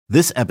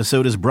This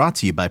episode is brought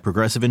to you by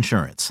Progressive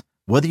Insurance.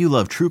 Whether you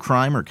love true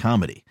crime or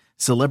comedy,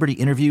 celebrity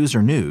interviews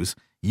or news,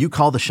 you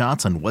call the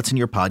shots on what's in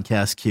your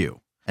podcast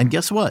queue. And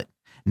guess what?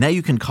 Now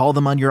you can call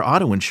them on your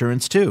auto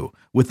insurance too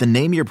with the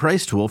Name Your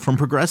Price tool from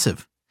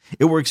Progressive.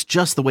 It works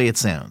just the way it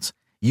sounds.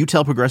 You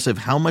tell Progressive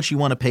how much you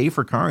want to pay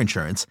for car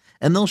insurance,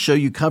 and they'll show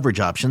you coverage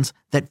options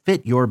that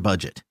fit your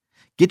budget.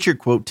 Get your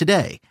quote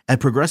today at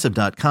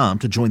Progressive.com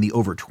to join the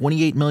over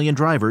 28 million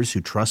drivers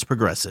who trust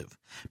Progressive.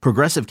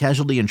 Progressive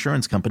Casualty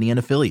Insurance Company and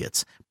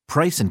Affiliates.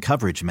 Price and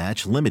coverage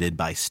match limited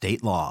by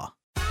state law.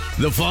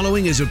 The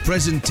following is a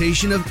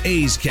presentation of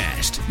A's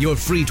Cast, your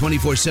free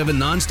 24/7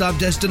 nonstop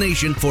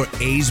destination for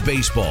A's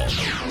baseball.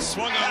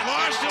 Swung on,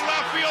 launch to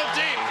left field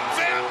deep.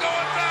 Pham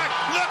going back,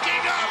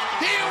 looking up.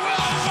 He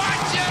will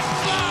watch it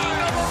fly.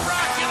 A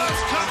miraculous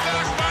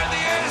comeback by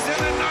the A's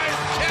in the ninth,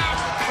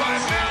 capped by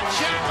Matt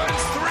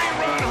Chapman's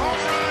three-run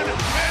home run, and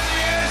the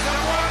A's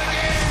have won the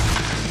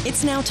game.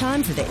 It's now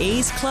time for the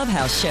A's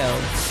Clubhouse Show.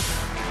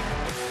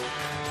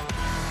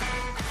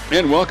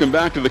 And welcome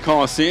back to the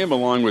Coliseum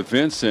along with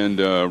Vince and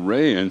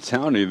Ray and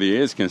Townie. The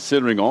A's,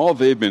 considering all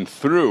they've been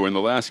through in the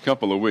last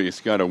couple of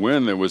weeks, got a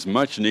win that was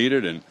much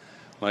needed and,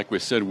 like we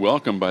said,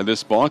 welcomed by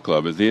this ball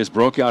club as the A's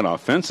broke out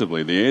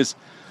offensively. The A's,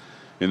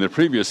 in the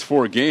previous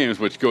 4 games,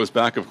 which goes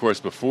back, of course,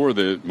 before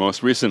the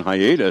most recent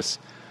hiatus,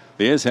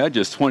 the A's had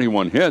just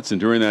 21 hits, and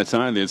during that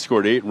time they had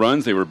scored 8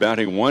 runs. They were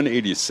batting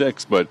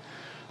 .186, but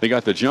they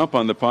got the jump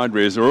on the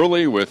Padres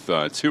early with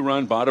a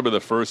 2-run bottom of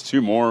the first,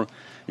 2 more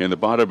in the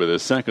bottom of the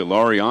second.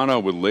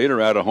 Laureano would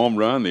later add a home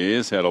run. The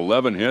A's had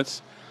 11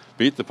 hits,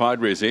 beat the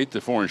Padres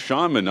 8-4, and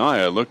Sean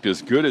Manaea looked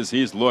as good as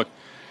he's looked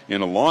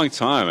in a long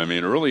time. I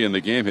mean, early in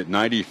the game hit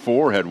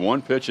 94, had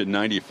 1 pitch at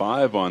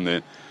 95 on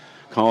the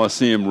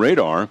Coliseum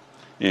radar,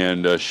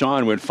 and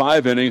Sean went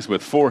 5 innings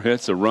with 4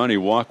 hits, a run. He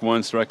walked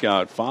 1, struck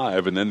out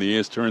 5, and then the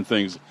A's turned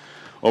things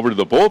over to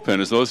the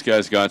bullpen as those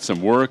guys got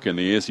some work, and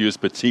the A's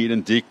used Petit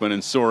and Diekman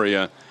and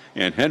Soria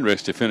and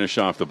Hendricks to finish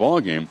off the ball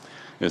game,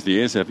 as the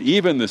A's have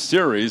evened the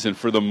series, and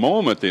for the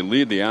moment they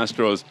lead the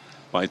Astros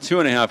by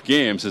 2.5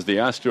 games as the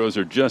Astros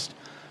are just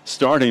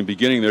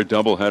beginning their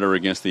doubleheader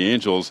against the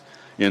Angels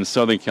in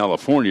Southern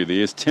California.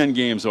 The A's 10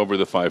 games over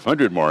the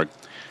 500 mark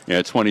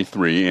at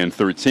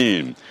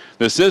 23-13.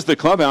 This is the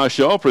Clubhouse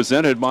Show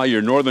presented by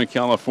your Northern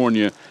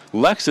California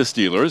Lexus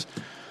dealers.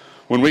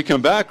 When we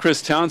come back,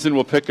 Chris Townsend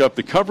will pick up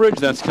the coverage.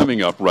 That's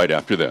coming up right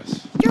after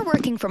this. You're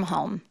working from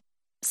home.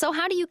 So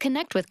how do you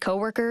connect with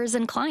coworkers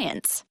and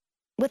clients?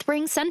 With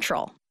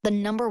RingCentral, the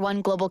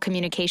 #1 global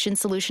communication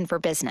solution for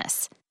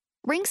business.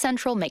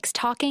 RingCentral makes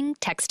talking,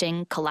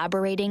 texting,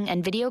 collaborating,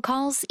 and video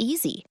calls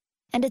easy,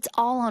 and it's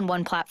all on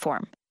one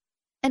platform.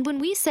 And when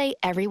we say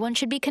everyone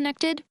should be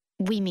connected,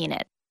 we mean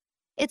it.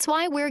 It's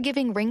why we're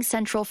giving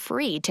RingCentral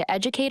free to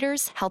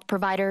educators, health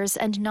providers,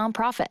 and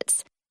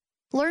nonprofits.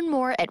 Learn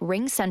more at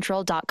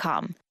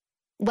ringcentral.com.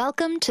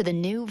 Welcome to the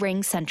new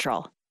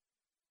RingCentral.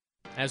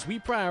 As we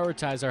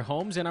prioritize our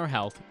homes and our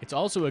health, it's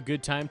also a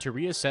good time to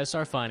reassess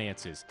our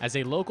finances. As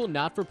a local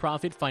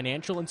not-for-profit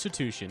financial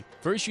institution,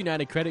 First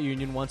United Credit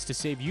Union wants to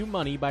save you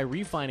money by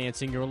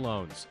refinancing your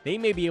loans. They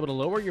may be able to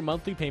lower your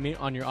monthly payment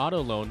on your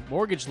auto loan,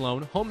 mortgage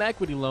loan, home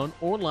equity loan,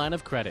 or line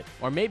of credit.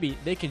 Or maybe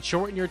they can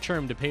shorten your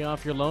term to pay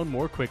off your loan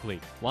more quickly.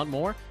 Want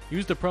more?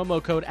 Use the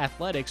promo code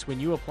ATHLETICS when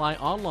you apply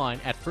online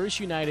at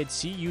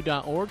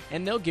firstunitedcu.org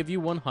and they'll give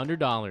you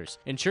 $100.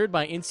 Insured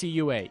by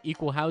NCUA,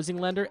 Equal Housing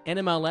Lender,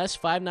 NMLS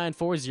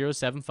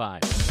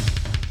 594075.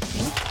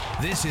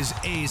 This is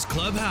A's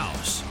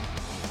Clubhouse.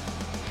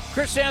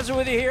 Chris Townsend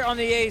with you here on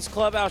the A's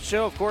Clubhouse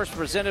Show, of course,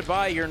 presented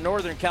by your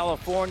Northern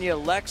California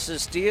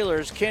Lexus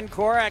dealers. Ken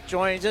Korak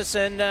joins us,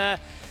 and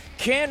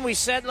Ken, we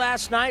said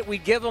last night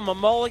we'd give him a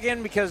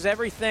mulligan because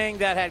everything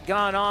that had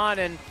gone on,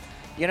 and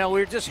you know,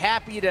 we're just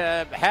happy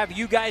to have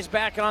you guys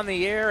back on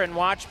the air and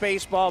watch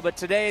baseball, but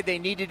today they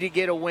needed to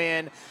get a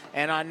win,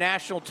 and on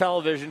national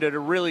television did a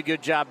really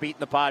good job beating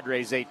the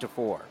Padres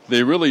 8-4.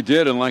 They really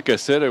did, and like I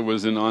said, it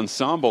was an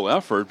ensemble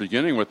effort,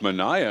 beginning with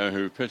Manaea,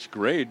 who pitched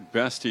great,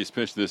 best he's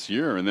pitched this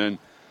year, and then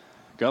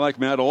a guy like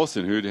Matt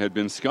Olson, who had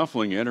been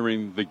scuffling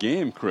entering the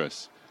game,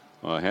 Chris,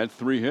 had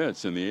 3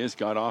 hits, and the A's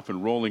got off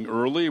and rolling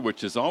early,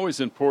 which is always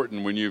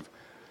important when you've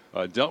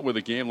dealt with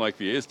a game like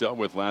the A's dealt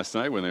with last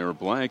night when they were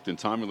blanked, and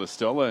Tommy La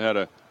Stella had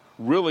a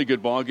really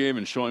good ball game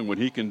and showing what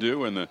he can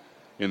do in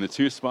the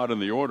 2 spot in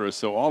the order.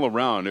 So all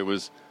around, it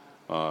was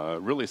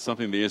really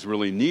something the A's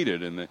really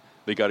needed, and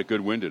they got a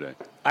good win today.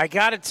 I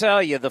got to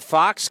tell you, the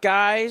Fox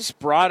guys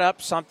brought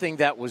up something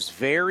that was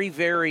very,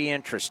 very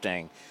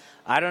interesting.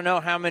 I don't know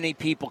how many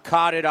people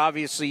caught it.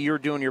 Obviously, you're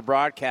doing your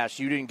broadcast.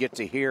 You didn't get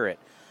to hear it.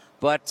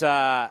 But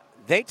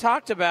they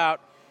talked about,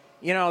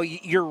 you know,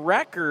 your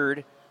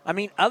record. I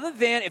mean, other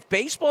than if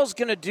baseball's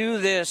going to do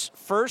this,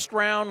 first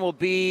round will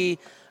be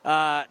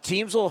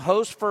teams will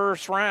host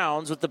first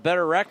rounds with the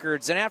better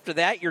records. And after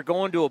that, you're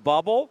going to a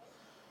bubble.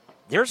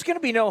 There's going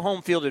to be no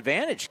home field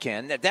advantage,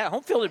 Ken. That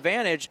home field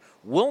advantage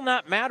will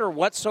not matter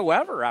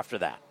whatsoever after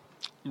that.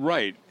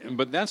 Right,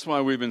 but that's why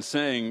we've been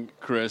saying,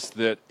 Chris,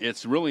 that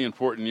it's really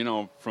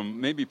important,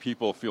 from maybe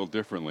people feel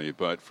differently,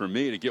 but for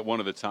me to get one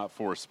of the top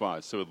 4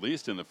 spots, so at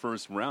least in the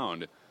first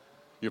round,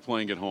 you're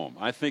playing at home.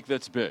 I think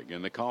that's big,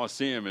 and the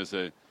Coliseum is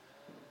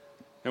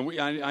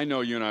I know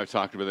you and I have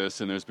talked about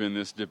this, and there's been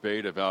this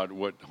debate about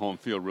what home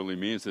field really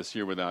means this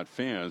year without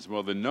fans.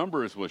 Well, the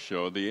numbers will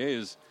show the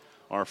A's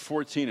are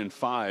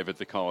 14-5 at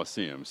the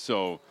Coliseum,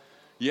 so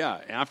yeah,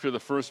 after the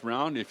first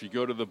round, if you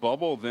go to the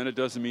bubble, then it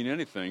doesn't mean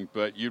anything.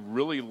 But you'd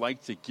really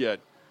like to get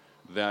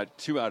that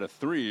 2 out of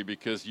 3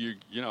 because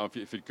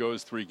if it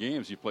goes 3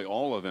 games, you play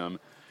all of them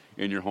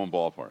in your home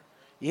ballpark.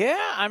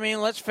 Yeah, I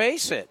mean, let's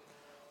face it.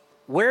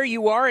 Where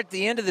you are at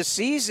the end of the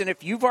season,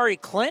 if you've already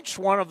clinched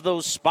one of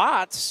those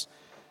spots,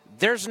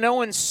 there's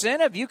no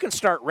incentive. You can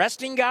start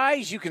resting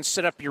guys. You can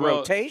set up your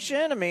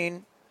rotation. I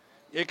mean,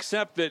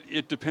 except that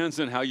it depends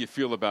on how you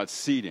feel about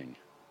seeding.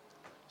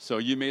 So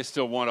you may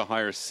still want a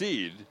higher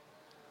seed.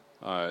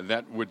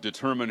 That would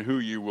determine who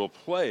you will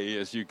play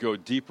as you go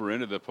deeper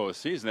into the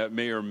postseason. That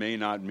may or may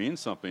not mean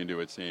something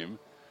to a team.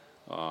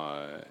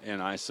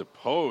 And I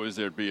suppose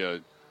there'd be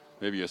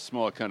maybe a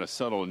small kind of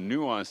subtle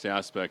nuanced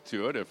aspect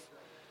to it.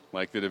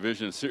 Like the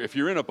division, if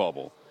you're in a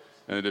bubble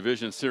and the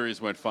division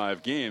series went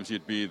 5 games,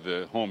 you'd be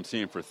the home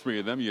team for 3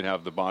 of them. You'd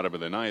have the bottom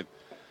of the 9th.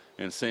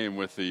 And same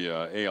with the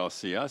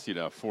ALCS, you'd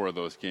have 4 of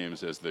those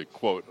games as the,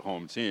 quote,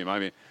 home team. I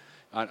mean,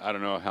 I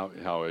don't know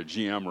how a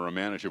GM or a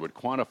manager would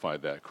quantify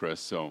that,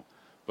 Chris.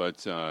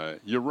 But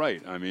you're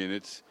right. I mean,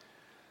 it's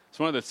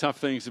one of the tough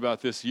things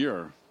about this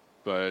year.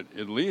 But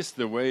at least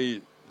the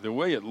way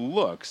it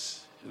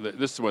looks,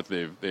 this is what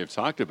they've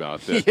talked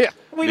about. That yeah,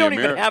 we don't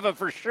even have it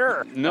for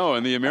sure. No,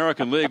 and the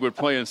American League would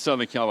play in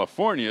Southern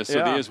California, so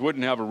the A's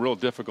wouldn't have a real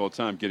difficult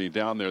time getting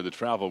down there. The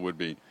travel would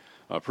be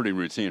pretty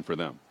routine for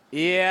them.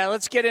 Yeah,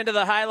 let's get into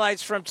the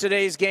highlights from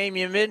today's game.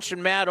 You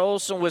mentioned Matt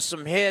Olson with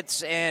some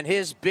hits and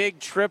his big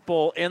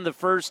triple in the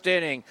first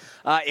inning.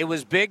 It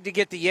was big to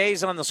get the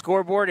A's on the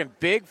scoreboard and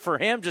big for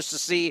him just to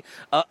see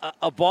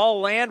a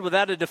ball land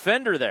without a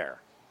defender there.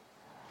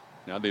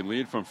 Now they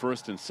lead from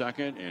first and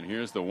second, and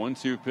here's the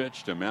 1-2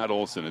 pitch to Matt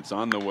Olson. It's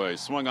on the way.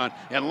 Swung on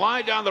and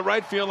lined down the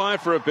right field line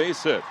for a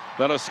base hit.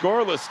 That'll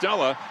score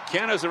LaStella.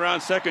 Canna's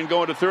around second,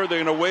 going to third.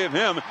 They're going to wave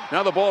him.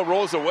 Now the ball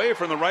rolls away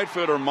from the right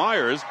fielder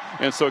Myers,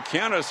 and so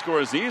Canna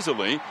scores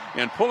easily.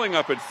 And pulling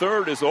up at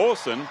third is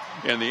Olson,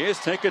 and the A's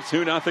take a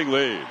 2-0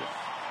 lead.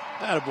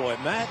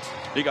 Attaboy, Matt.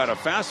 He got a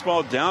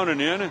fastball down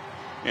and in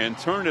and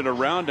turned it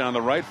around down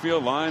the right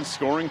field line,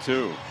 scoring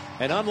 2.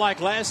 And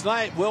unlike last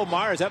night, Will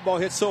Myers, that ball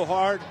hit so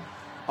hard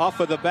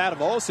off of the bat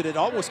of Olson, it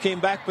almost came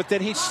back, but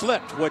then he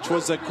slipped, which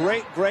was a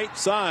great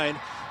sign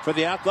for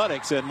the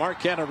Athletics, and Mark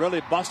Canha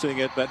really busting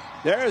it. But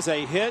there is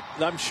a hit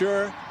I'm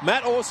sure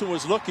Matt Olson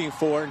was looking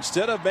for.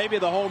 Instead of maybe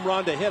the home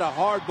run, to hit a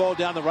hard ball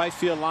down the right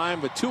field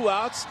line with 2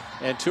 outs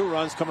and 2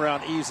 runs come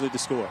around easily to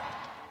score.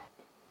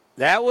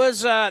 That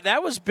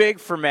was big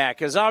for Matt,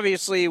 because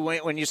obviously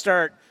when you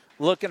start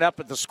looking up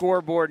at the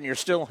scoreboard and you're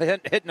still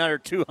hitting under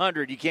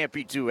 200, you can't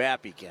be too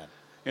happy, Ken.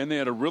 And they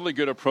had a really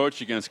good approach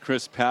against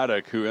Chris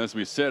Paddock, who, as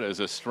we said, is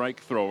a strike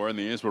thrower, and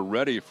the A's were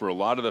ready for a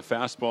lot of the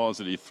fastballs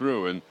that he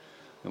threw. And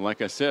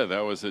like I said,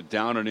 that was a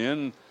down and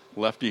in.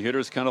 Lefty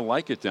hitters kind of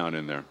like it down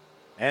in there.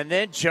 And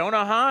then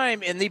Jonah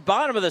Heim in the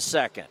bottom of the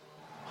second.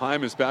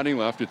 Heim is batting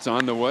left. It's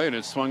on the way, and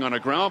it's swung on a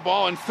ground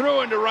ball and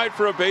threw into right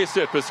for a base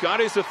hit.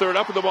 Piscotty's the third.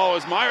 Up with the ball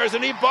is Myers,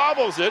 and he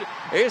bobbles it.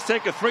 A's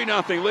take a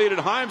 3-0 lead, and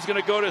Heim's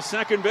going to go to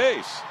second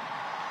base.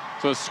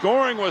 So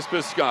scoring was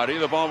Piscotty.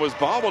 The ball was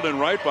bobbled in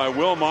right by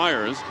Will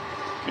Myers.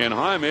 And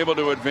Heim able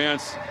to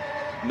advance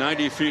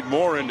 90 feet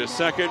more into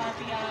second.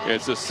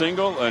 It's a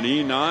single, an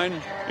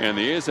E9, and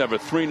the A's have a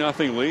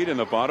 3-0 lead in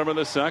the bottom of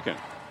the second.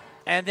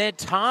 And then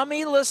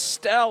Tommy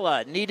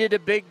LaStella needed a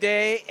big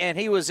day, and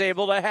he was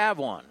able to have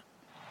one.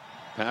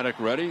 Paddock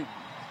ready,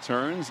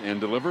 turns and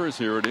delivers.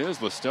 Here it is.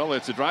 LaStella,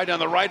 it's a drive down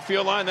the right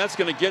field line. That's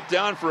going to get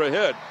down for a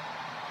hit.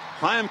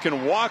 Heim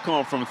can walk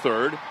home from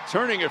third.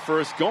 Turning at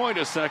first, going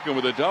to second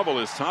with a double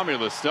is Tommy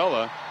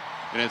LaStella.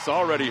 And it's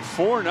already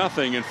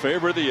 4-0 in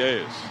favor of the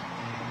A's.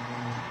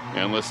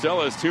 And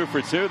LaStella is 2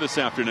 for 2 this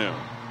afternoon.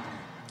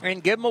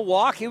 And give him a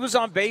walk. He was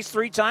on base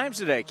 3 times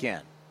today,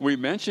 Ken. We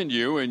mentioned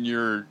you in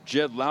your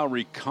Jed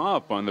Lowry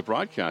comp on the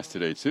broadcast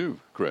today, too,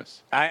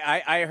 Chris.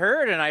 I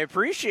heard, and I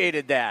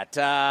appreciated that.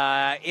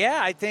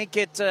 I think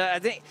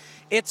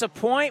it's a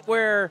point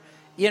where,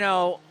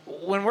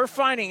 when we're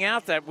finding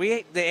out that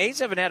the A's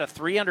haven't had a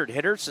 300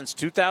 hitter since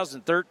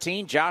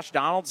 2013, Josh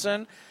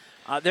Donaldson.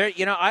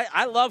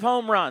 I love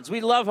home runs.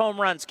 We love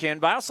home runs, Ken,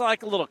 but I also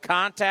like a little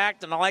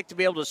contact, and I like to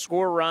be able to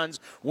score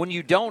runs when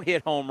you don't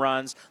hit home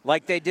runs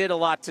like they did a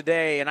lot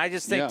today. And I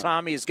just think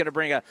Tommy is going to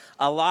bring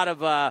a lot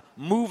of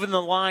moving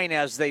the line,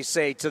 as they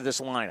say, to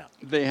this lineup.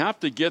 They have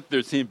to get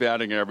their team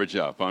batting average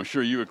up. I'm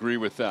sure you agree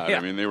with that. Yeah.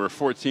 I mean, they were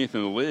 14th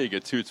in the league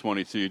at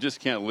 222. You just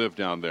can't live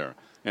down there,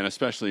 and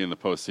especially in the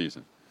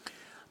postseason.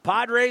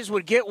 Padres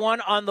would get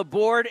one on the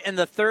board in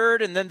the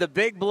third, and then the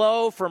big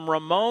blow from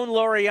Ramon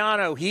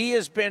Laureano. He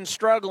has been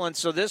struggling,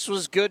 so this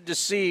was good to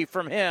see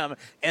from him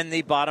in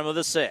the bottom of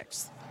the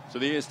sixth. So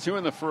the A's 2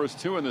 in the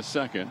first, 2 in the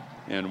second,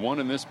 and 1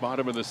 in this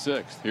bottom of the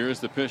 6th. Here's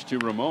the pitch to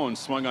Ramon,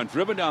 swung on,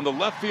 driven down the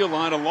left field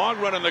line, a long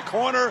run in the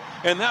corner,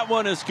 and that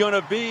one is going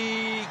to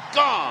be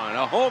gone.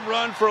 A home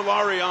run for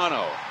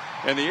Laureano,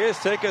 and the A's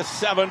take a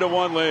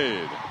 7-1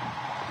 lead.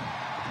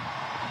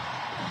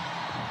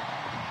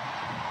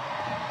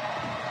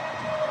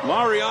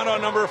 Laureano,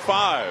 number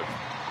 5.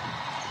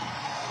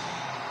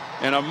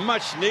 And a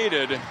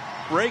much-needed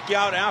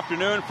breakout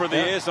afternoon for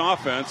the A's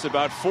offense,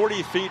 about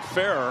 40 feet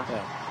fair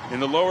in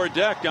the lower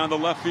deck down the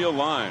left field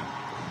line.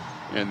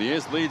 And the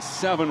A's lead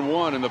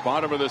 7-1 in the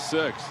bottom of the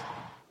 6th.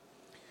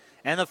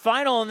 And the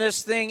final in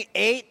this thing,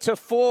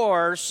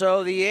 8-4.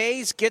 So the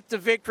A's get the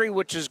victory,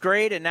 which is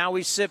great. And now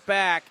we sit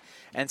back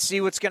and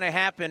see what's going to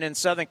happen in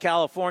Southern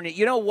California.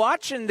 You know,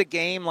 watching the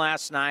game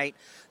last night,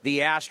 the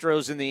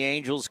Astros and the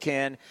Angels,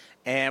 Ken,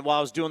 and while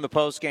I was doing the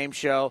post-game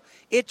show,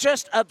 it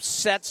just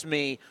upsets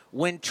me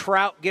when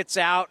Trout gets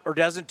out or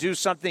doesn't do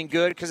something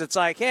good, because it's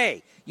like,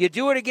 hey, you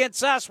do it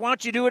against us, why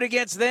don't you do it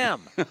against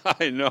them?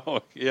 I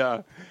know,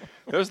 yeah.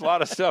 There's a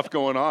lot of stuff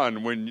going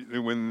on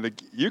when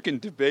you can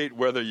debate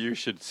whether you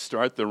should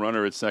start the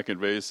runner at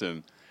second base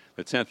in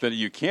the 10th inning.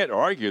 You can't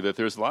argue that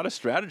there's a lot of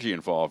strategy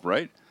involved,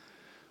 right?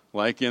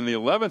 Like in the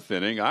 11th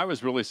inning, I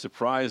was really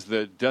surprised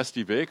that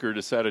Dusty Baker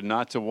decided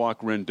not to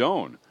walk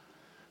Rendon.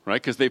 Right,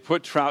 because they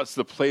put Trout's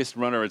the placed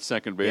runner at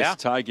second base. Yeah.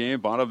 Tie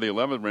game, bottom of the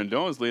 11th.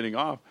 Rendon's leading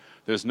off.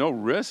 There's no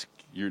risk.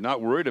 You're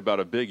not worried about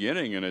a big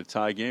inning in a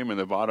tie game in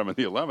the bottom of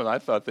the 11th. I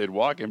thought they'd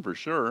walk him for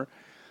sure.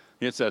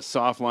 He hits that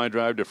soft line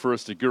drive to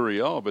first to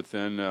Gurriel, but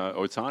then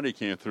Ohtani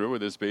came through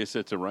with his base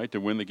hit to right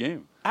to win the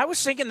game. I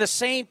was thinking the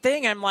same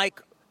thing. I'm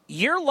like,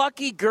 you're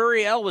lucky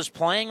Gurriel was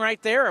playing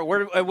right there. It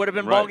would have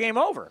been ball game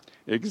over.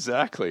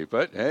 Exactly,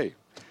 but hey.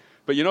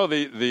 But, you know,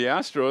 the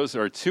Astros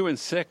are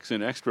 2-6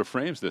 in extra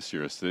frames this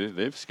year. So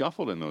they've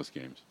scuffled in those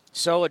games.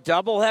 So a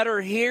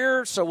doubleheader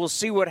here. So we'll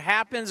see what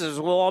happens, as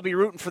we'll all be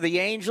rooting for the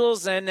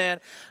Angels. And then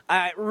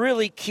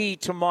really key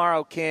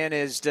tomorrow, Ken,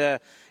 is to,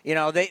 you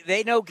know,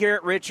 they know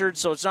Garrett Richards,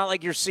 so it's not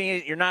like you're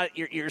seeing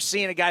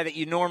a guy that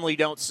you normally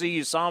don't see.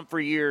 You saw him for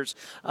years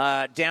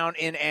down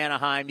in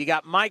Anaheim. You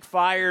got Mike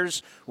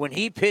Fiers. When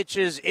he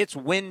pitches, it's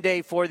win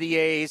day for the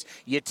A's.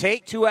 You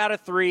take 2 out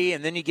of 3,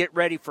 and then you get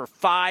ready for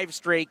 5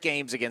 straight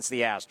games against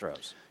the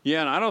Astros.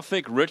 Yeah, and I don't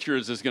think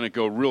Richards is going to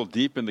go real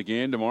deep in the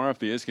game tomorrow. If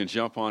the A's can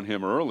jump on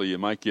him early, you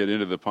might get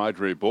into the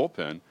Padre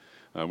bullpen,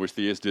 which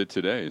the A's did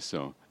today.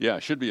 So, yeah,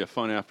 it should be a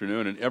fun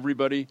afternoon, and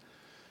everybody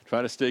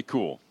try to stay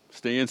cool.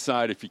 Stay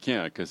inside if you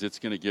can, because it's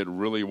going to get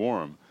really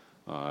warm.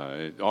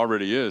 It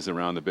already is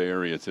around the Bay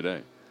Area today.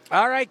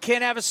 All right,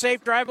 Ken, have a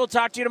safe drive. We'll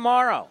talk to you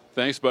tomorrow.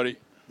 Thanks, buddy.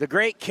 The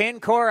great Ken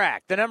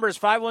Korak. The number is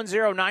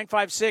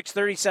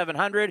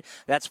 510-956-3700.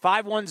 That's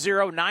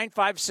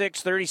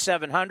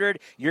 510-956-3700.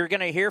 You're going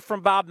to hear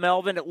from Bob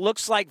Melvin. It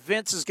looks like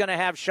Vince is going to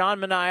have Sean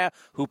Manaea,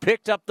 who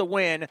picked up the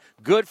win.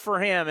 Good for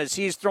him, as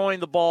he's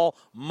throwing the ball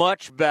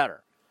much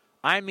better.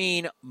 I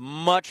mean,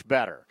 much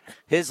better.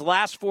 His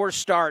last 4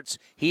 starts,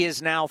 he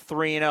is now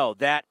 3-0.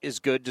 That is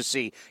good to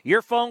see.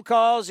 Your phone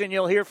calls, and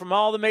you'll hear from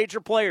all the major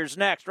players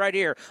next, right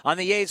here on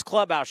the A's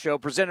Clubhouse Show,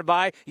 presented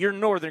by your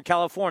Northern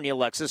California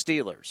Lexus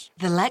dealers.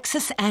 The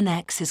Lexus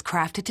NX is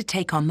crafted to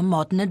take on the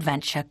modern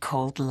adventure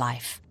called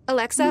life.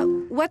 Alexa,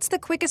 what's the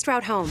quickest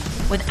route home?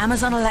 With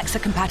Amazon Alexa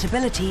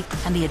compatibility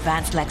and the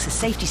advanced Lexus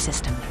safety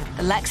system,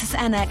 the Lexus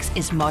NX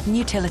is modern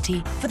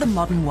utility for the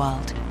modern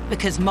world.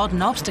 Because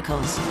modern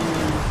obstacles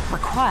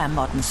require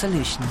modern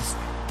solutions.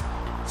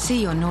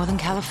 See your Northern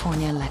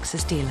California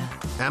Lexus dealer.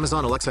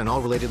 Amazon Alexa and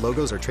all related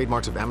logos are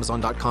trademarks of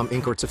Amazon.com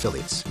Inc. or its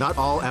affiliates. Not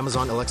all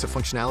Amazon Alexa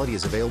functionality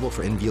is available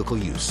for in-vehicle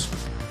use.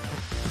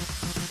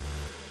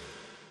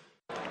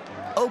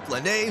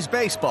 Oakland A's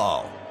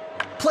baseball.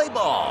 Play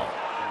ball.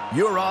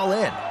 You're all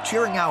in,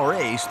 cheering our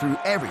A's through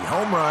every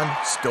home run,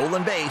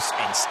 stolen base,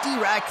 and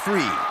Steerack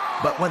 3.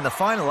 But when the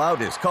final out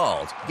is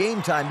called,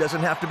 game time doesn't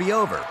have to be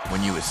over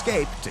when you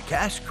escape to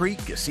Cache Creek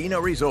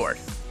Casino Resort.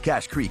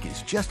 Cache Creek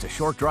is just a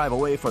short drive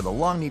away for the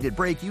long-needed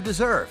break you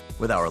deserve,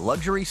 with our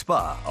luxury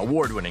spa,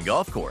 award-winning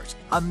golf course,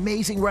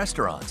 amazing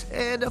restaurants,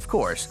 and, of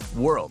course,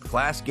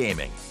 world-class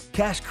gaming.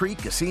 Cache Creek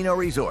Casino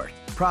Resort,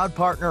 proud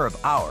partner of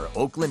our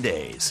Oakland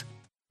A's.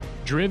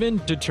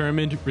 Driven,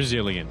 determined,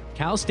 resilient.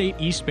 Cal State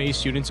East Bay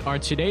students are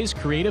today's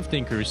creative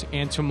thinkers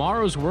and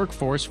tomorrow's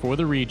workforce for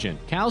the region.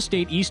 Cal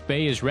State East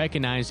Bay is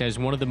recognized as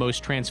one of the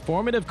most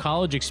transformative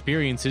college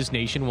experiences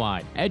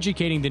nationwide,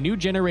 educating the new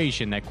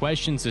generation that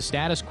questions the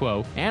status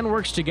quo and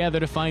works together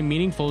to find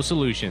meaningful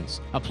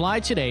solutions. Apply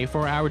today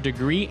for our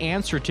degree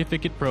and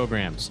certificate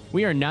programs.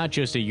 We are not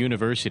just a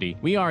university,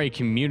 we are a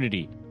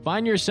community.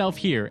 Find yourself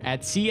here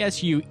at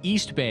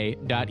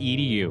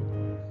csueastbay.edu.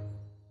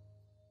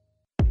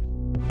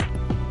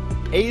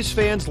 A's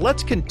fans,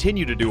 let's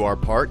continue to do our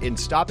part in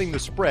stopping the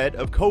spread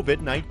of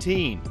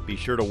COVID-19. Be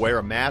sure to wear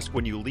a mask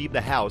when you leave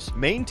the house,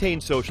 maintain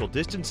social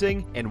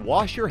distancing, and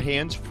wash your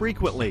hands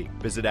frequently.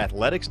 Visit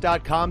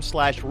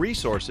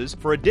athletics.com/resources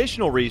for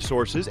additional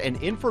resources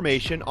and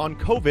information on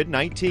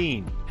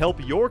COVID-19. Help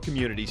your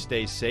community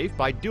stay safe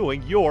by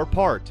doing your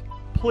part.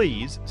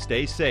 please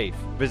stay safe.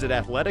 Visit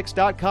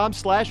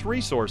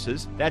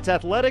athletics.com/resources. That's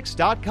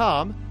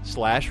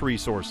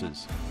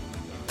athletics.com/resources.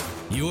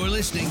 You're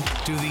listening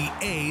to the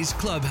A's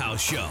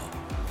Clubhouse Show.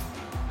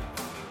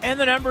 And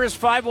the number is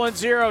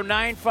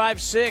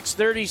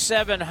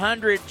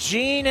 510-956-3700.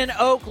 Gene in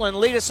Oakland,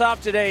 lead us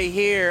off today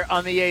here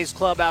on the A's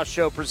Clubhouse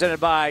Show, presented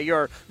by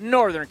your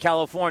Northern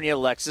California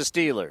Lexus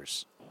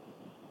dealers.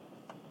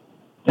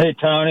 Hey,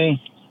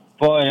 Tony.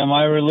 Boy, am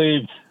I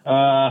relieved.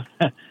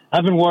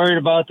 I've been worried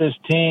about this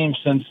team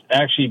since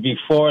actually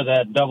before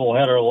that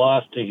doubleheader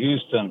loss to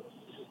Houston.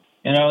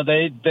 You know,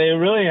 they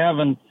really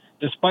haven't,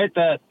 despite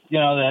that, you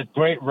know, that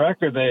great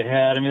record they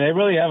had, I mean, they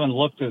really haven't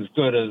looked as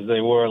good as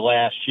they were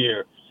last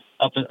year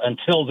up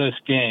until this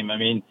game. I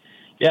mean,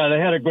 yeah, they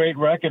had a great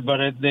record,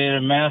 but they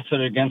amassed it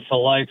against the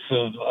likes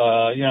of,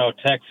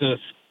 Texas,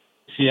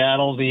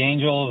 Seattle, the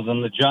Angels,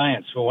 and the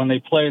Giants. So when they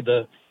played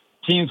the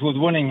teams with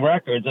winning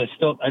records, I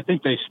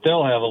think they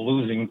still have a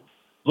losing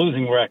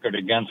record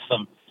against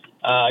them.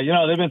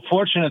 They've been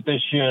fortunate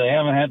this year. They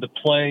haven't had to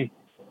play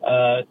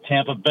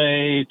Tampa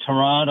Bay,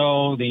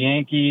 Toronto, the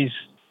Yankees,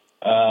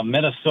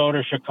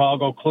 Minnesota,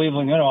 Chicago,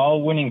 Cleveland,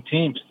 all winning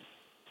teams.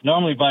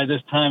 Normally by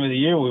this time of the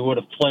year, we would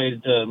have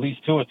played at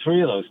least two or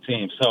three of those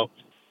teams. So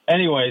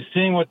anyway,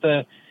 seeing what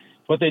they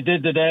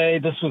did today,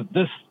 this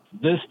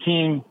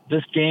game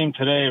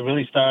today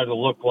really started to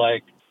look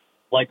like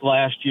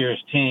last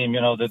year's team,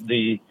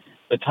 the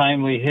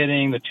timely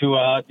hitting, the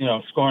 2-out,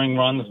 scoring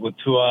runs with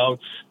 2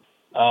 outs,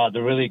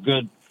 the really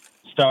good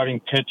starting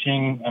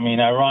pitching. I mean,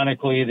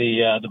 ironically,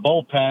 the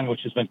bullpen,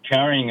 which has been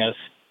carrying us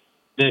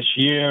this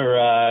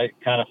year,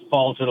 kind of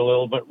faltered a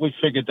little, but we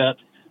figured that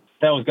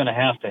was going to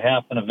have to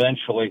happen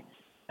eventually.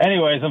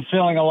 Anyways, I'm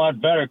feeling a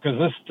lot better because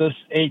this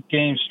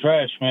 8-game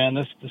stretch, man,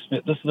 this is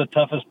the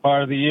toughest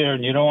part of the year,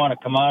 and you don't want to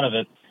come out of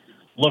it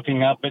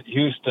looking up at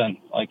Houston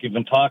like you've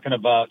been talking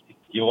about.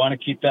 You want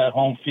to keep that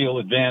home field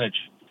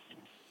advantage.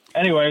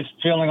 Anyways,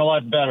 feeling a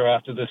lot better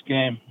after this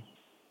game.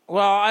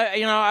 Well,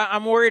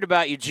 I'm worried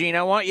about you, Gene.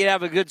 I want you to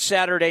have a good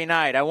Saturday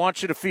night. I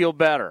want you to feel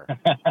better.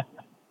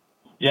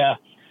 Yeah.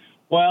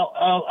 Well,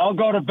 I'll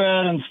go to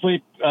bed and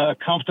sleep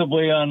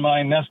comfortably on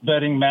my nest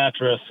bedding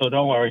mattress, so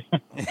don't worry.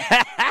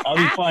 I'll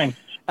be fine.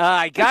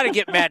 I got to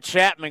get Matt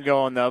Chapman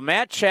going, though.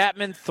 Matt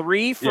Chapman,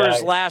 3 for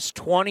his last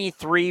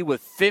 23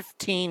 with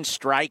 15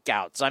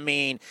 strikeouts. I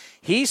mean,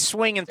 he's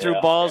swinging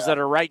through balls that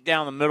are right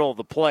down the middle of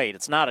the plate.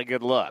 It's not a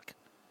good look.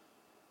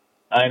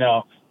 I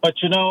know. But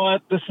you know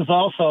what? This is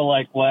also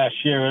like last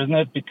year, isn't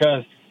it?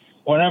 Because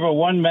whenever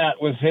one Matt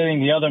was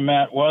hitting, the other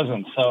Matt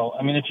wasn't. So,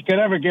 I mean, if you could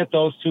ever get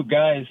those two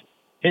guys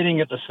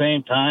hitting at the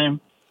same time,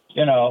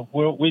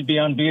 we'd be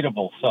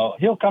unbeatable. So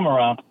he'll come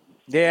around.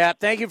 Yeah,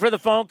 thank you for the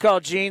phone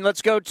call, Gene.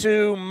 Let's go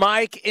to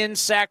Mike in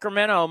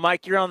Sacramento.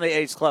 Mike, you're on the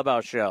A's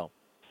Clubhouse Show.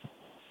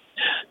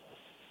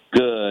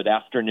 Good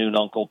afternoon,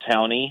 Uncle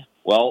Townie.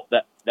 Well,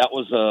 that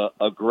was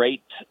a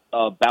great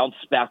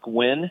bounce-back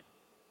win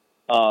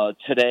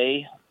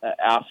today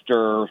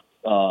after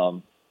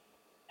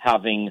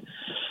having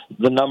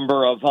the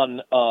number of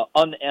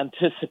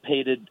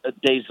unanticipated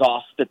days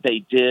off that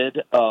they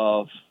did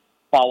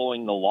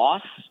following the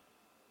loss.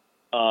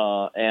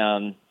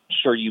 And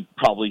sure you've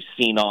probably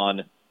seen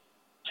on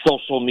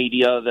social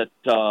media that,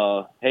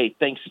 hey,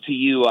 thanks to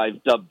you,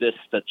 I've dubbed this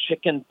the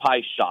Chicken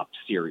Pie Shop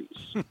series.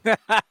 Yeah,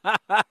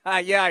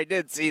 I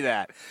did see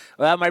that.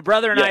 Well, my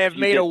brother and I have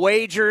made a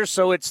wager,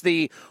 so it's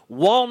the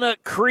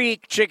Walnut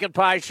Creek Chicken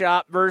Pie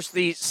Shop versus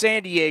the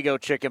San Diego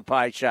Chicken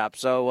Pie Shop.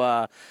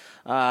 So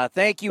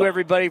thank you,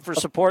 everybody, for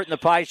supporting the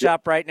pie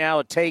shop right now,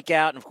 a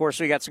takeout, and, of course,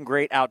 we got some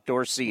great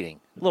outdoor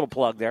seating. A little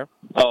plug there.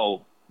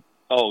 Oh,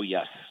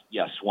 yes.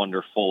 Yes,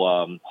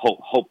 wonderful.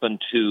 Hoping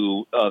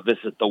to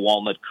visit the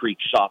Walnut Creek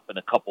shop in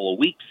a couple of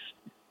weeks.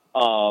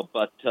 So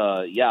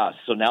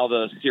now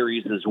the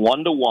series is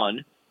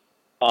 1-1.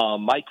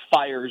 Mike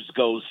Fiers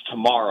goes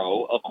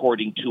tomorrow,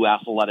 according to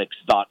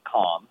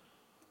Athletics.com,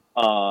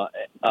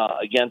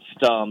 against,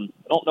 I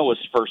don't know his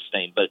first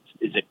name, but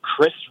is it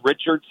Chris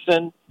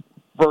Richardson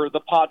for the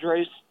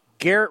Padres?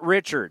 Garrett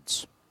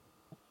Richards.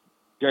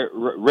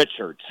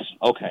 Richards,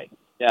 okay.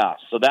 Yeah,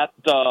 so that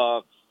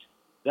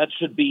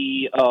should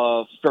be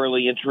a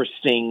fairly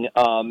interesting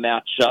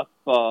matchup.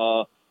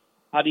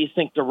 How do you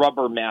think the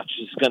rubber match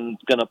is going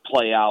to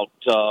play out?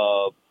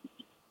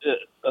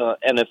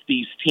 And if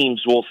these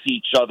teams will see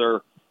each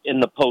other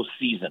in the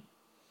postseason?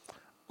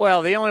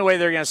 Well, the only way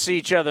they're going to see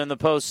each other in the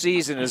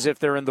postseason is if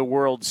they're in the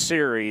World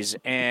Series.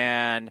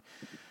 And,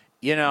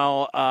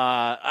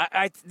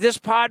 this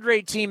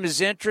Padre team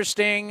is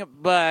interesting,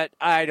 but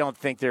I don't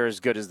think they're as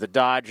good as the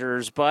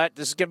Dodgers. But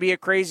this is going to be a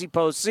crazy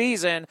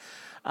postseason.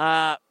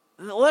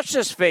 Let's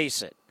just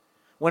face it.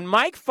 When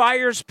Mike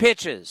Fiers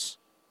pitches,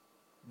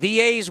 the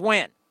A's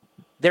win.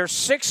 They're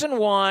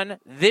 6-1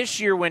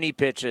 this year when he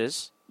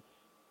pitches,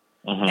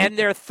 and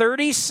they're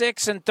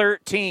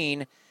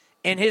 36-13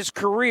 in his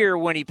career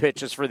when he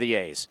pitches for the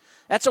A's.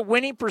 That's a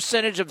winning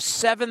percentage of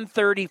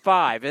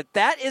 .735. If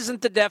that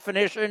isn't the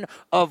definition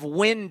of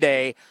win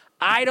day,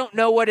 I don't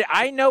know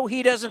I know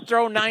he doesn't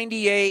throw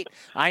 98.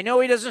 I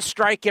know he doesn't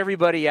strike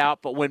everybody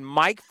out, but when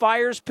Mike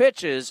fires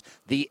pitches,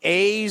 the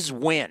A's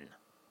win.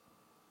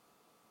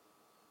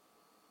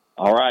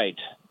 All right.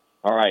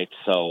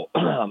 So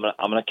I'm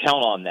gonna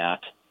count on that,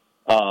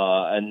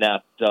 and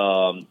that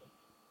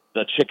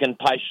the Chicken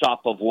Pie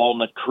Shop of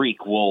Walnut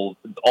Creek will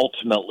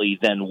ultimately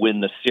then win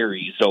the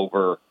series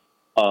over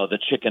the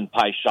Chicken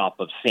Pie Shop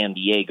of San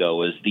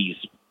Diego as these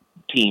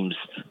teams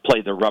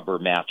play the rubber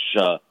match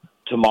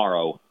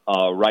tomorrow,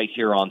 right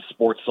here on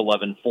Sports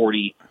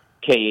 1140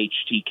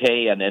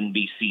 KHTK and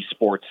NBC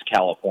Sports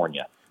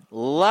California.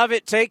 Love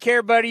it. Take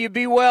care, buddy. You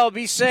be well.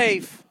 Be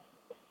safe.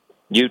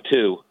 You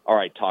too. All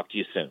right. Talk to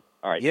you soon.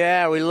 All right.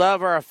 Yeah, we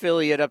love our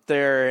affiliate up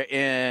there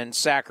in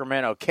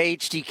Sacramento,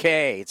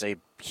 KHTK. It's a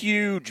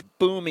huge,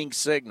 booming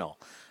signal,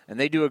 and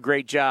they do a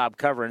great job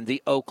covering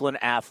the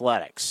Oakland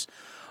Athletics.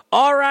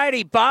 All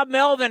righty, Bob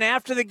Melvin,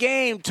 after the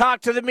game,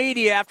 talked to the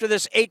media after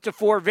this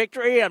 8-4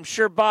 victory. I'm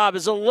sure Bob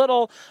is a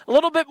little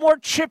bit more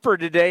chipper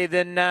today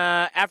than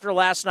after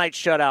last night's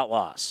shutout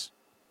loss.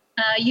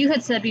 You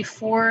had said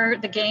before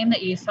the game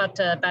that you thought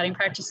batting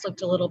practice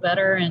looked a little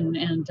better and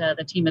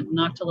the team had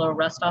knocked a little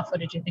rust off. What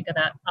did you think of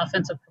that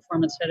offensive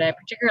performance today,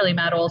 particularly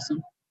Matt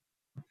Olson?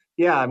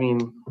 Yeah, I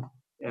mean,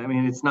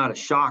 it's not a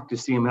shock to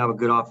see him have a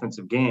good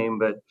offensive game,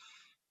 but,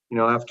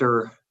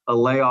 after a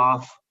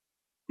layoff,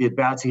 the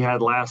at-bats he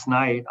had last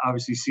night,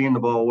 obviously seeing the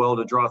ball well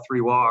to draw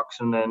 3 walks,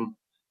 and then,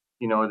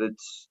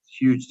 that's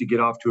huge to get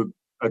off to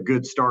a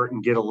good start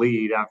and get a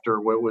lead after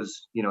what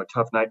was, a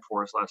tough night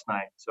for us last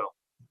night. So,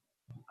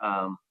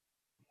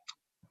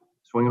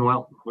 swinging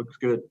well, looks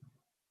good.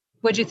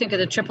 What did you think of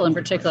the triple in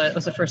particular? It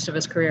was the first of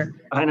his career.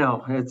 I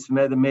know, it's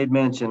made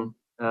mention.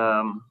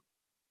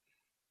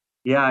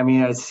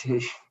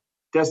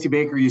 Dusty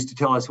Baker used to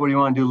tell us, what do you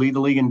want to do, lead the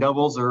league in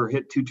doubles or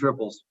hit 2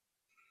 triples?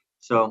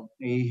 So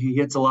he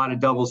hits a lot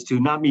of doubles too.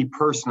 Not me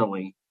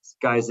personally, this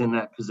guy's in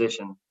that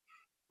position.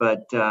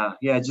 But,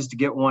 just to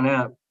get one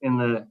out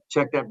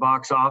check that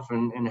box off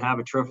and have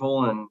a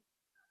triple and,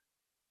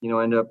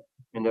 end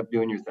up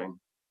doing your thing.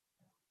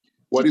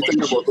 What do you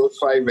think about those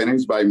 5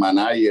 innings by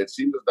Manai? It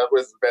seems that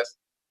was the best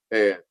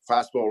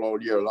fastball all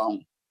year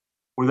long.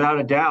 Without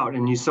a doubt.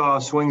 And you saw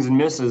swings and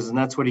misses, and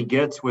that's what he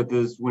gets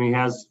when he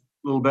has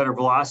a little better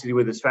velocity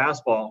with his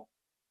fastball.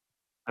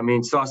 I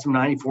mean, saw some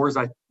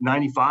 94s,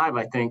 95,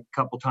 I think, a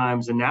couple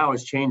times, and now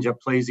his changeup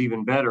plays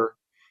even better.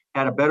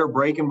 Had a better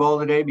breaking ball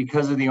today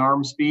because of the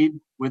arm speed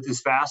with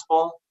his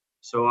fastball.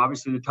 So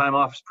obviously the time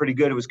off is pretty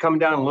good. It was coming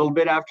down a little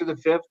bit after the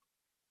 5th.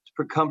 It's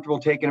pretty comfortable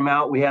taking him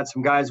out. We had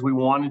some guys we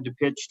wanted to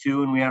pitch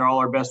to, and we had all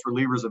our best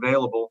relievers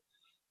available.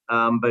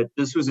 But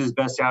this was his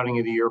best outing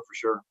of the year for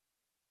sure.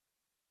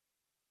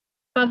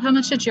 Bob, how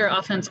much did your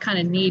offense kind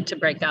of need to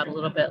break out a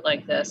little bit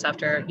like this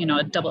after, a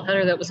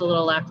doubleheader that was a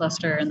little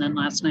lackluster and then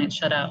last night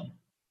shutout?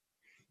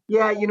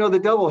 Yeah, the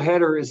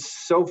doubleheader is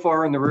so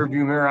far in the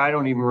rearview mirror, I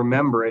don't even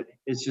remember it.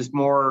 It's just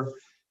more,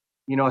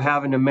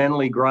 having to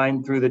mentally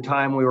grind through the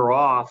time we were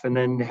off and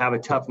then have a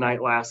tough night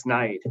last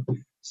night.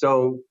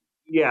 So,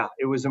 yeah,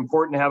 it was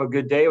important to have a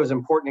good day. It was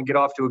important to get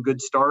off to a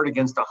good start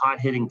against a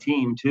hot-hitting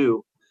team,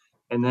 too.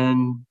 And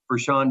then for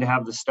Sean to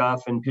have the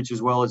stuff and pitch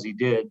as well as he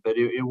did. But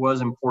it was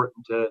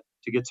important to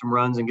get some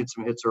runs and get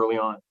some hits early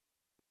on.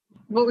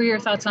 What were your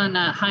thoughts on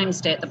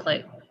Himes Day at the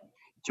plate?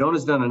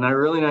 Jonah's done a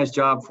really nice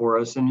job for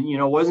us. And,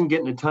 wasn't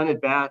getting a ton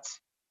at bats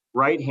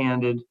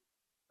right-handed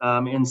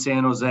in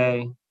San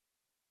Jose.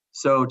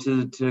 So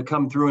to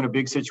come through in a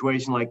big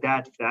situation like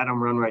that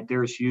home run right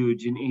there is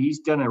huge. And he's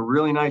done a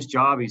really nice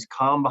job. He's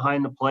calm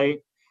behind the plate,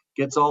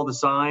 gets all the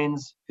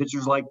signs.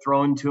 Pitchers like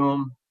throwing to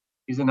him.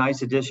 He's a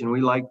nice addition. We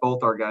like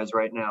both our guys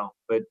right now.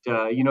 But,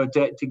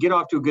 to get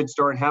off to a good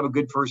start, have a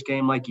good first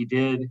game like he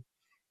did,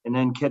 and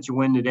then catch a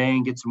win today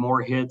and get some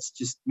more hits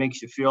just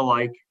makes you feel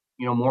like,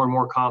 more and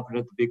more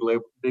confident at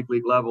the big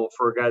league level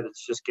for a guy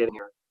that's just getting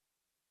here.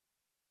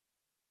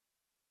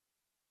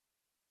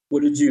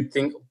 What did you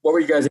think? What were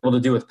you guys able to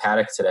do with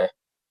Paddock today?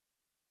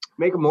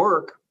 Make him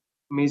work.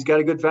 I mean, he's got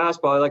a good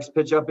fastball. He likes to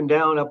pitch up and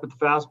down, up with the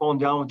fastball and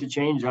down with the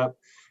changeup.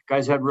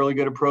 Guys had really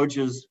good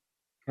approaches,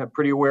 got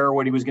pretty aware of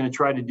what he was going to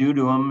try to do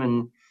to him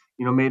and,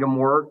 made him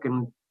work.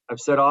 And I've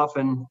said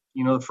often,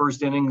 the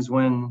first innings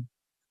when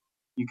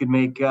you could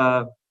make,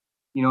 a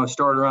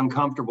starter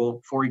uncomfortable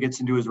before he gets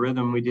into his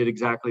rhythm, we did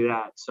exactly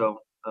that. So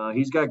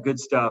he's got good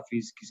stuff.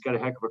 He's got a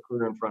heck of a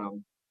career in front of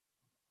him.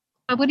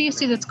 What do you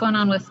see that's going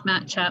on with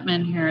Matt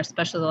Chapman here,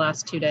 especially the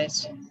last 2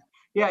 days?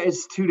 Yeah,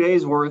 it's 2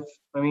 days worth.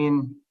 I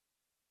mean,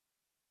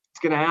 it's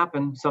going to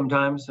happen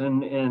sometimes.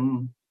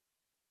 And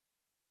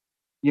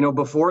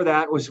before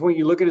that was when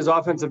you look at his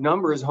offensive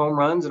numbers, home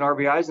runs and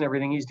RBIs and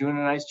everything, he's doing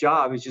a nice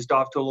job. He's just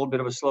off to a little bit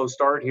of a slow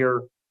start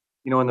here,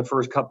 in the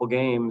first couple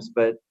games.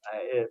 But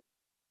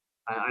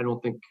I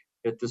don't think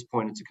at this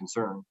point it's a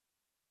concern.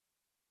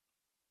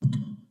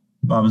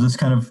 Bob, is this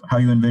kind of how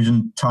you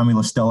envision Tommy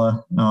La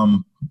Stella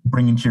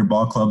bringing to your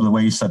ball club the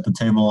way you set the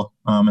table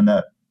in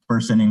that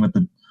first inning with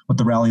the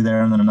rally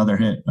there and then another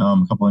hit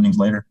a couple innings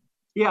later?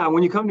 Yeah,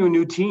 when you come to a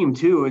new team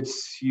too,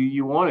 it's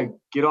you want to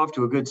get off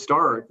to a good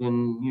start.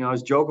 And I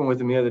was joking with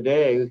him the other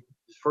day. His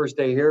first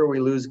day here, we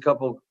lose a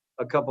couple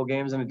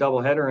games in a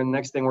doubleheader, and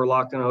next thing we're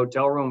locked in a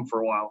hotel room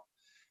for a while.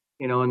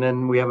 And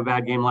then we have a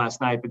bad game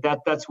last night. But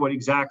that's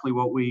exactly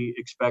what we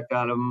expect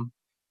out of him.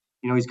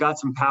 He's got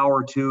some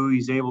power too.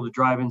 He's able to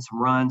drive in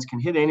some runs, can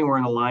hit anywhere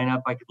in the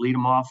lineup. I could lead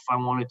him off if I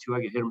wanted to.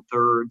 I could hit him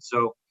third.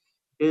 So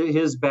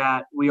his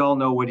bat, we all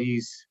know what he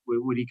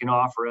can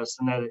offer us,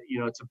 and that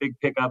it's a big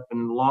pickup.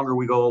 And the longer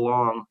we go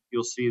along,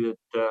 you'll see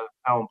that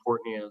how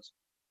important he is.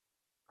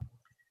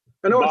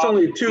 I know it's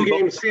only a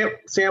 2-game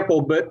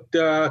sample, but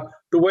the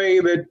way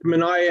that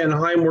Minaya and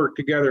Heim work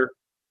together,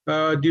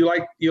 do you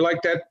like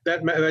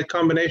that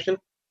combination?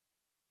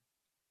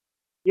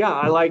 Yeah,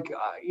 I like,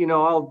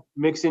 I'll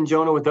mix in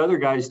Jonah with other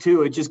guys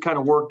too. It just kind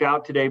of worked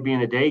out today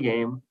being a day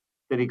game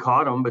that he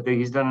caught him, but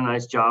he's done a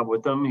nice job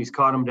with them. He's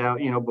caught him down,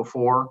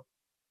 before.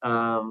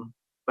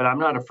 But I'm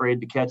not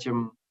afraid to catch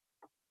him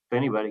with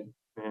anybody.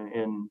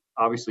 And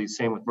obviously the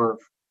same with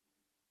Murph.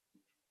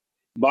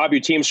 Bob,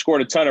 your team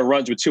scored a ton of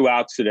runs with 2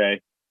 outs today.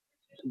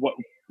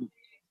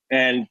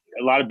 And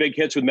a lot of big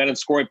hits with men in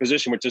scoring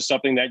position, which is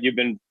something that you've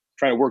been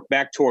trying to work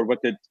back toward.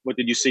 What did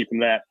you see from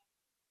that?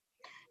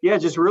 Yeah,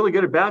 just really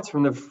good at bats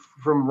from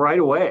right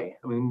away.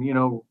 I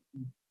mean,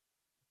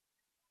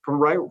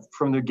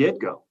 from the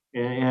get-go,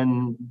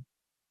 and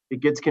it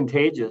gets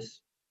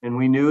contagious. And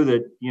we knew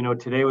that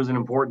today was an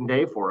important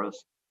day for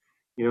us.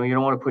 You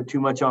don't want to put too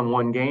much on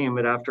one game,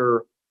 but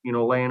after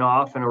laying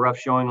off and a rough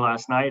showing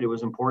last night, it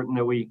was important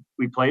that we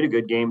played a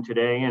good game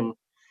today. And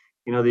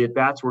the at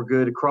bats were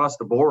good across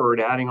the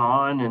board, adding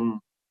on and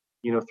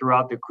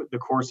throughout the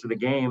course of the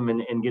game,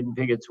 and getting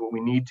big hits what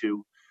we need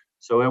to.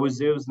 So it was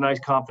a nice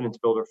confidence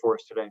builder for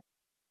us today.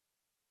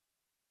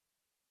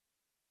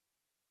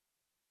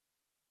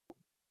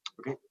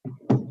 Okay.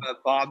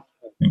 Bob.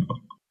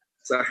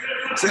 Sorry,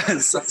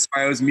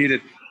 I was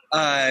muted.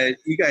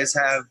 You guys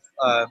have,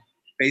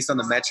 based on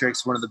the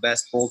metrics, one of the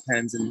best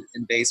bullpens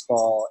in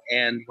baseball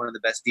and one of the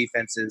best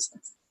defenses.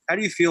 How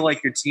do you feel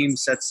like your team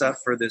sets up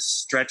for this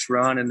stretch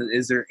run? And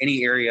is there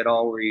any area at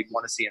all where you'd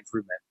want to see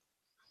improvement?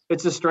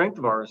 It's a strength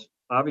of ours.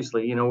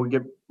 Obviously, we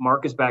get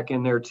Marcus back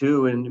in there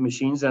too, and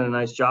Machine's done a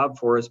nice job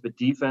for us. But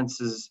defense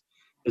has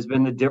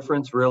been the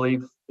difference really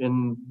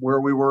in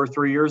where we were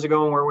 3 years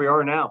ago and where we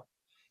are now.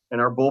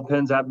 And our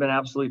bullpens have been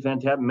absolutely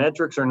fantastic.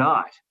 Metrics or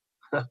not,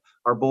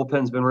 our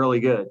bullpen's been really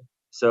good.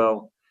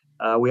 So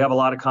we have a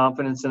lot of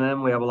confidence in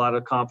them. We have a lot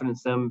of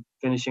confidence in them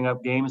finishing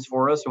up games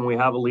for us. When we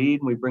have a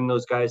lead and we bring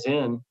those guys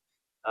in,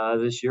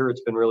 this year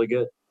it's been really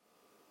good.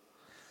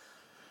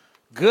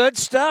 Good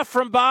stuff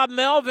from Bob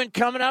Melvin.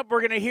 Coming up,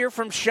 we're going to hear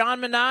from Sean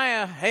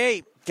Manaea.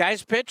 Hey,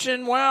 guy's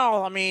pitching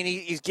well. I mean,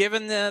 he's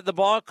given the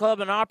ball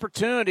club an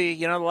opportunity.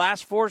 The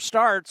last 4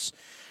 starts,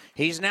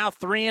 he's now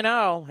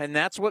 3-0, and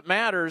that's what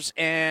matters.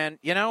 And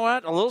you know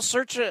what? What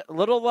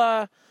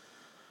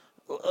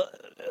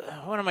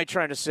am I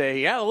trying to say?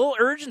 Yeah, a little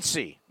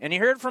urgency. And you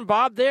heard from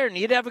Bob there, and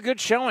you'd have a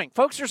good showing.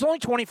 Folks, there's only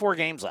 24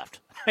 games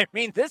left. I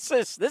mean, this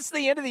is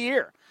the end of the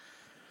year.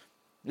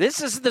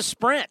 This is the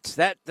sprint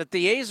that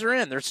the A's are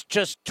in. There's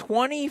just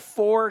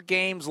 24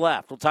 games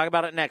left. We'll talk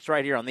about it next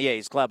right here on the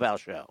A's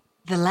Clubhouse Show.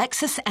 The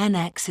Lexus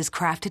NX is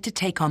crafted to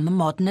take on the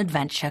modern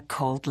adventure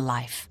called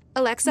life.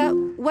 Alexa,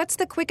 what's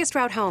the quickest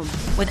route home?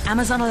 With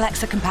Amazon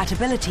Alexa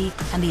compatibility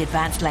and the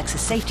advanced Lexus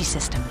safety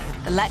system,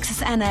 the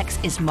Lexus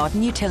NX is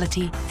modern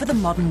utility for the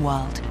modern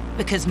world.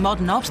 Because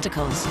modern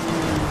obstacles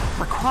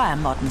require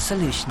modern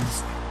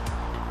solutions.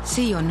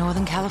 See your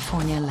Northern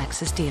California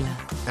Lexus dealer.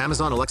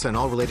 Amazon Alexa and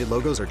all related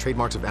logos are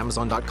trademarks of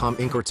Amazon.com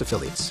Inc. or its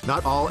affiliates.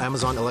 Not all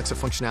Amazon Alexa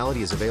functionality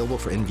is available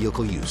for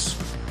in-vehicle use.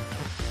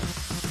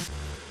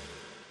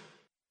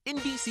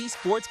 NBC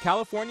Sports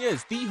California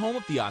is the home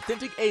of the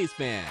authentic A's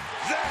fan.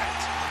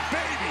 That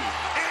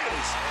baby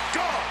is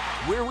gone.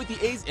 We're with the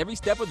A's every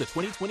step of the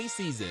 2020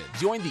 season.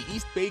 Join the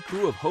East Bay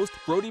crew of host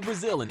Brody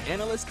Brazil and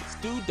analyst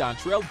Stu,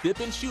 Dontrell, Bip,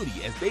 and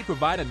Shooty as they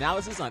provide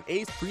analysis on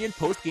A's pre- and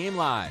post-game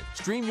live.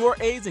 Stream your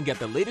A's and get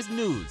the latest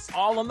news,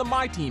 all on the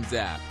My Teams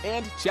app.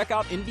 And check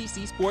out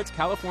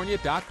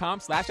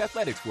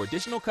NBCSportsCalifornia.com/athletics for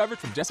additional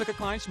coverage from Jessica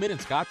Kleinschmidt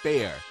and Scott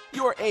Bayer.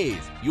 Your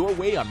A's, your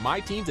way on My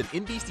Teams and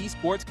NBC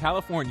Sports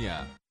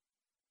California.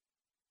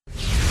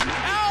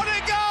 Out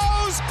it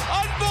goes!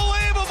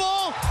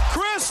 Unbelievable!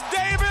 Chris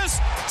Davis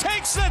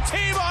takes the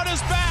team on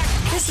his back.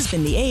 This has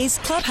been the A's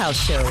Clubhouse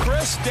Show.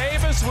 Chris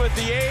Davis with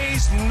the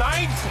A's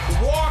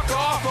 9th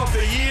walk-off of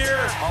the year.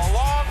 A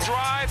long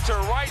drive to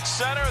right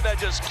center that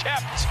just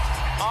kept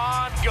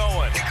on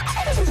going.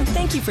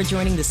 Thank you for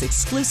joining this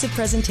exclusive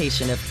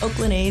presentation of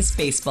Oakland A's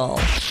baseball.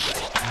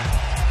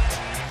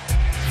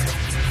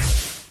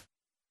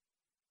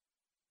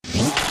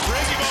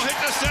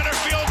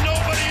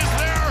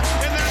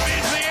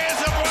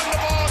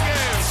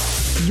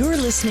 You're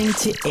listening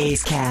to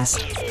A's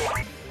Cast.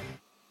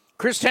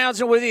 Chris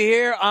Townsend with you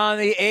here on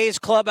the A's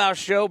Clubhouse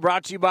Show,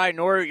 brought to you by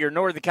your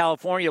Northern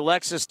California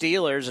Lexus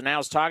dealers. And I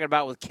was talking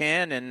about with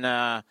Ken and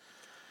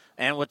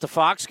what the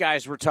Fox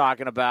guys were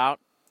talking about.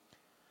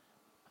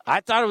 I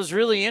thought it was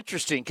really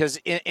interesting because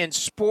in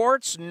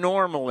sports,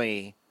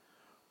 normally,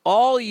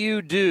 all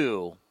you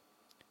do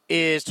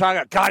is talk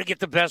about got to get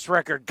the best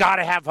record, got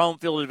to have home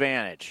field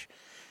advantage.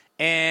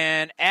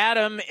 And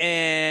Adam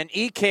and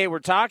EK were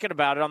talking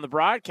about it on the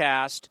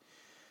broadcast.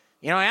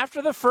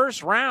 After the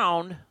first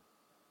round,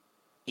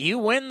 you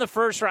win the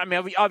first round.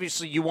 I mean,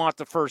 obviously you want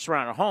the first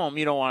round at home.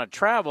 You don't want to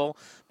travel.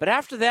 But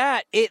after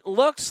that, it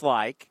looks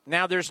like,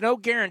 now there's no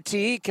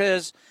guarantee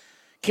because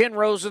Ken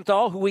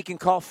Rosenthal, who we can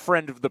call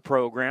friend of the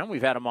program,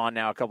 we've had him on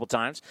now a couple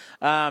times,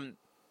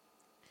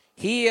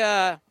 he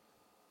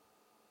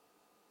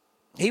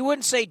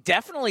wouldn't say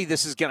definitely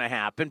this is going to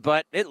happen,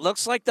 but it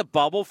looks like the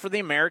bubble for the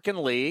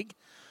American League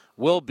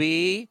will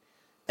be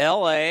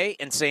L.A.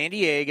 and San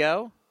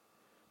Diego,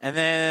 and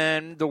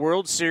then the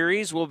World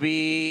Series will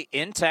be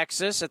in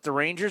Texas at the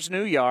Rangers'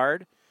 new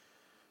yard.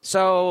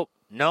 So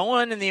no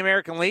one in the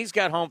American League's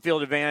got home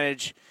field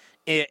advantage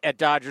at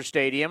Dodger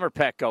Stadium or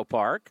Petco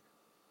Park.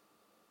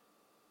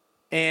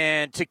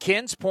 And to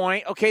Ken's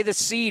point, okay, the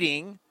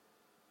seeding,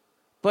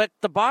 but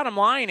the bottom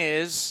line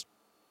is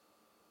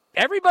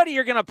everybody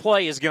you're going to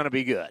play is going to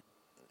be good.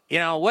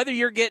 Whether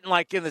you're getting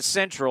like in the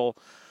Central,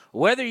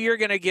 whether you're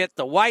going to get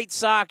the White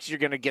Sox, you're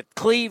going to get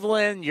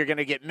Cleveland, you're going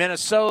to get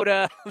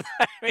Minnesota.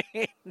 I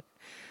mean,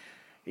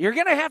 you're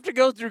going to have to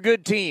go through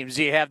good teams.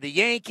 You have the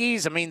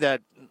Yankees. I mean,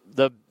 the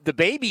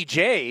baby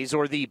Jays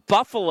or the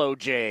Buffalo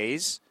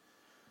Jays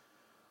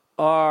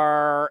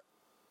are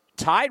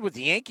tied with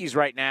the Yankees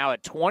right now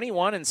at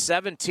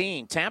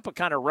 21-17. Tampa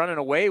kind of running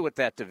away with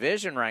that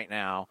division right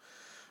now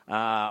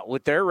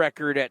with their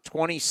record at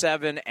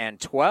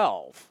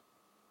 27-12.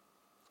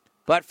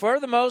 But for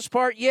the most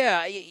part,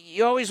 yeah,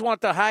 you always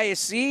want the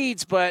highest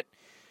seeds, but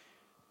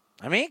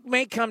I mean, it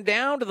may come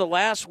down to the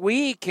last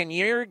week, and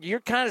you're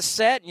kind of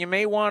set, and you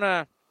may want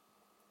to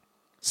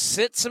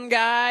sit some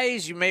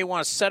guys. You may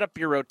want to set up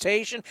your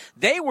rotation.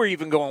 They were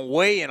even going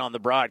way in on the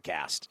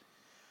broadcast.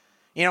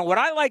 What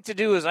I like to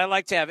do is I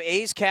like to have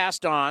A's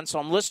Cast on, so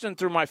I'm listening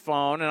through my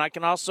phone, and I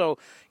can also,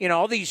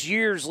 all these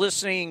years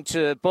listening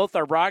to both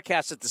our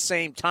broadcasts at the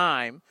same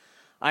time.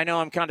 I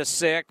know I'm kind of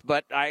sick,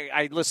 but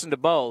I listen to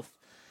both.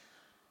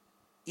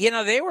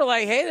 They were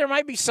like, hey, there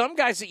might be some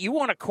guys that you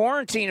want to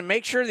quarantine and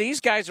make sure these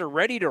guys are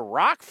ready to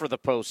rock for the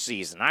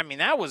postseason. I mean,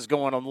 that was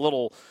going a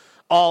little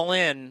all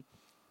in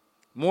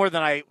more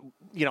than I,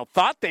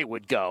 thought they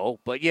would go.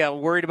 But, yeah,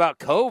 worried about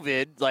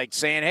COVID, like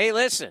saying, hey,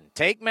 listen,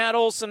 take Matt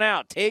Olson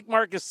out, take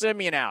Marcus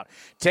Semien out,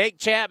 take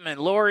Chapman,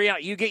 Laurie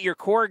out. You get your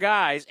core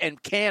guys.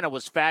 And Canna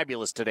was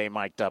fabulous today,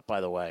 mic'd up,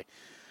 by the way.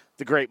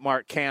 The great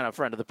Mark Canna,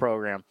 friend of the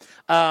program.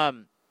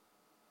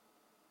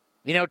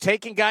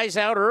 Taking guys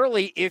out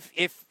early if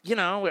you're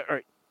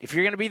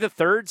going to be the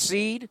third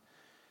seed,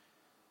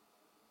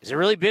 is it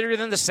really better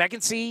than the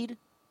second seed?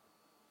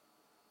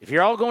 If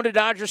you're all going to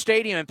Dodger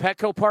Stadium and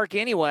Petco Park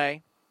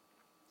anyway,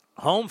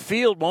 home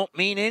field won't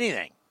mean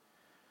anything.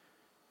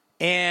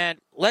 And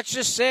let's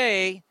just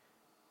say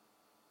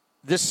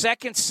the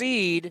second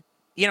seed,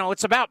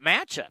 it's about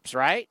matchups,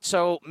 right?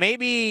 So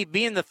maybe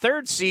being the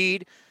third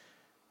seed,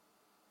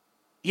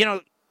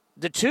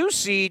 the 2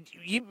 seed,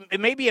 it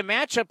may be a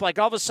matchup like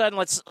all of a sudden,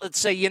 let's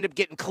say you end up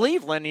getting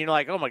Cleveland, and you're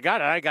like, oh, my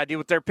God, I got to deal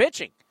with their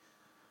pitching.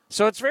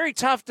 So it's very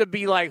tough to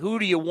be like, who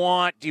do you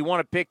want? Do you want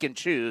to pick and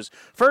choose?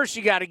 First,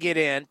 you got to get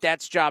in.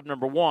 That's job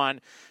number 1.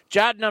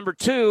 Job number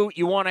 2,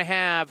 you want to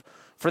have,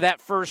 for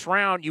that first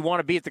round, you want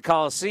to be at the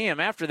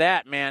Coliseum. After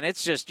that, man,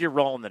 it's just you're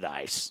rolling the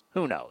dice.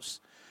 Who knows?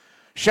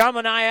 Sean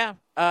Manaea,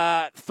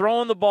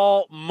 throwing the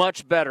ball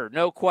much better,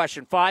 no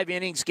question. 5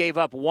 innings, gave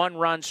up 1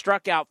 run,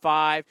 struck out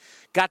 5,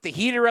 got the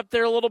heater up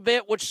there a little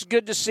bit, which is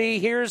good to see.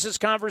 Here's his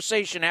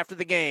conversation after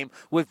the game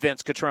with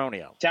Vince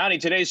Cotroneo. Townie,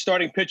 today's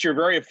starting pitcher,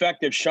 very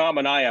effective, Sean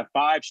Manaea,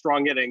 5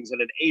 strong innings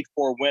and an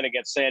 8-4 win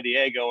against San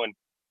Diego. And,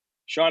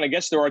 Sean, I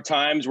guess there are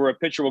times where a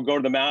pitcher will go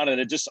to the mound and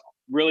it just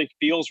really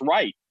feels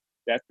right,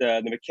 that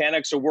the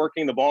mechanics are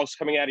working, the ball's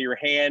coming out of your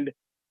hand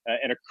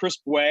in a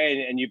crisp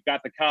way, and you've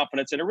got the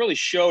confidence. And it really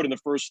showed in the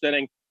first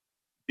inning.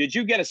 Did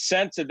you get a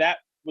sense that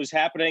was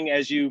happening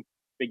as you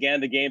began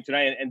the game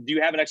tonight? And do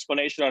you have an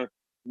explanation on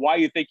why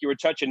you think you were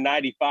touching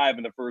 95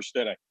 in the first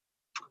inning?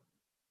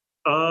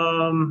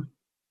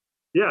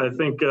 Yeah, I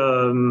think,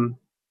 when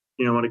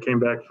I came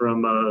back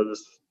from the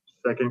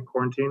second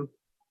quarantine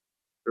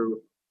or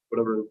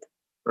whatever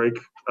break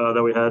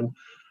that we had,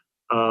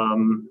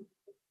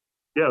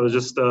 it was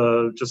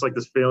just like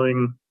this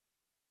feeling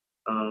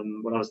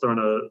when I was throwing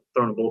a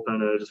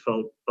bullpen, it just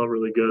felt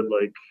really good.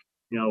 Like,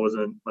 I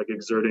wasn't like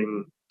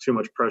exerting too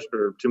much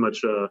pressure, too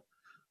much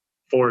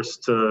force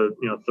to,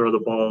 throw the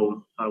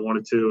ball I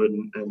wanted to,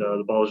 and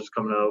the ball was just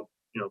coming out,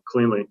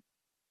 cleanly.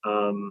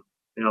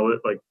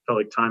 It felt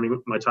like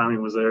my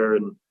timing was there,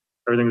 and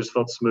everything just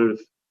felt smooth.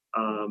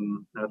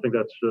 And I think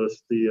that's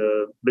just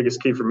the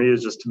biggest key for me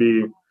is just to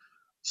be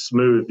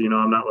smooth.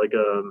 I'm not like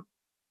I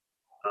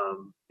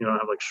don't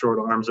have like short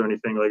arms or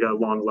anything. Like, I got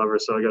long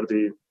levers, so I got to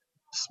be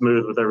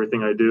smooth with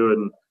everything I do.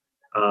 And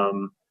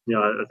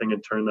I think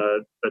in turn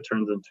that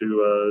turns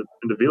into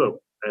velo.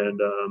 And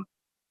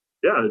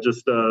yeah,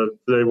 just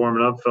today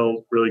warming up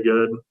felt really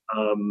good.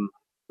 When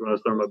I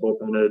was throwing my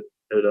bullpen, it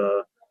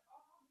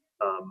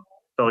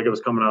felt like it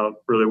was coming out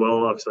really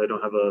well. Obviously, I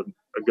don't have a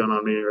gun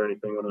on me or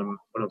anything when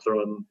I'm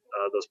throwing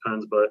those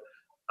pens, but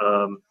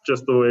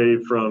just the way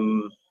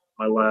from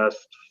my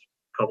last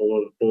couple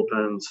of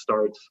bullpen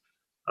starts,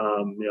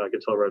 I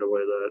could tell right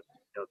away that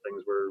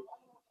things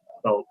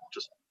felt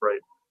just right.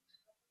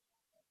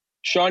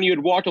 Sean, you had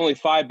walked only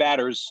 5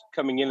 batters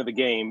coming into the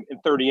game in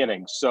 30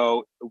 innings, so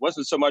it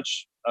wasn't so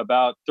much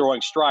about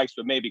throwing strikes,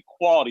 but maybe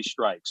quality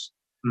strikes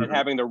and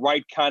having the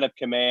right kind of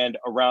command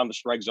around the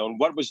strike zone.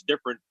 What was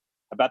different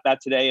about that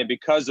today? And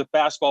because the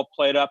fastball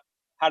played up,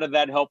 how did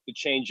that help the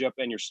changeup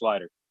and your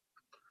slider?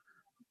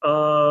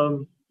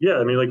 Yeah,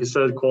 I mean, like you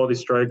said, quality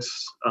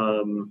strikes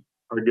are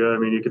good. I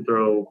mean, you could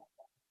throw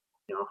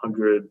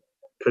 100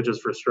 pitches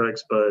for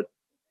strikes, but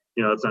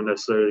it's not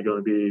necessarily going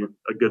to be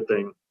a good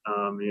thing.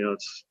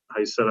 It's how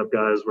you set up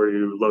guys, where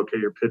you locate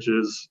your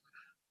pitches,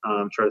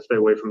 try to stay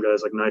away from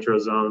guys like nitro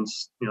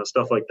zones,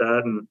 stuff like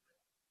that. And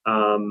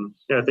I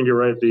think you're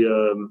right.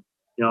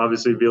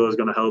 Obviously Vila is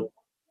going to help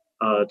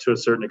to a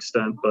certain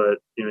extent, but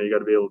you got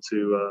to be able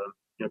to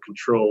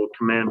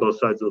command both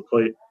sides of the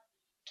plate.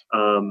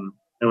 And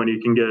when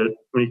you can do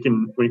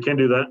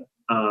that,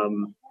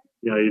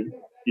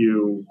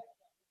 you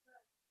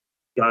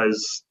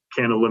guys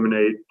can't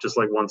eliminate just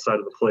like one side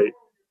of the plate.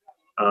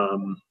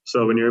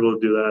 So when you're able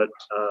to do that,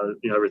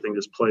 everything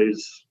just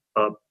plays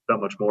up that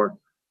much more.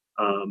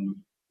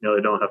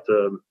 They don't have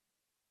to,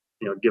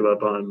 give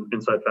up on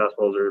inside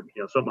fastballs or,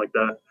 something like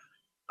that.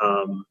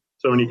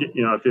 So when you get,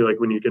 I feel like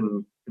when you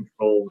can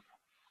control,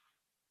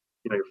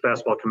 your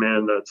fastball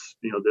command, that's,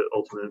 the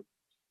ultimate,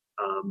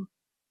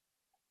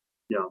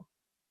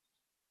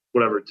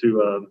 whatever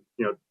to,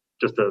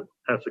 just to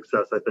have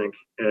success, I think.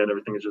 And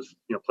everything is just,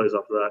 plays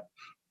off of that.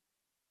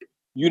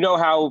 You know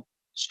how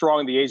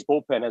strong the A's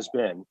bullpen has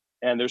been,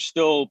 and there's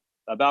still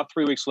about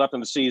 3 weeks left in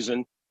the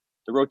season.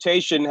 The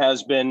rotation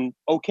has been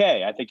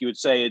okay. I think you would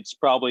say it's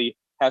probably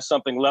has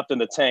something left in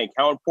the tank.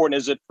 How important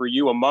is it for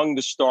you among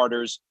the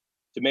starters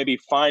to maybe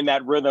find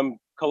that rhythm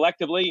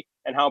collectively,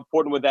 and how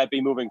important would that be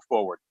moving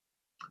forward?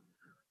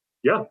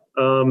 Yeah.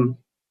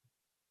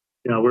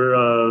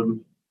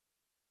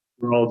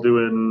 We're all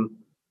doing,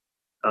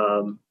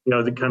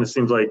 it kind of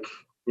seems like,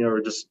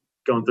 we're just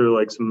going through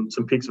like some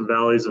peaks and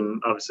valleys,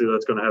 and obviously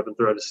that's going to happen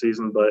throughout the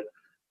season, but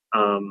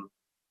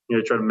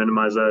try to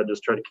minimize that,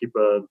 just try to keep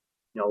a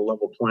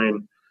level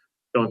plane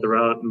going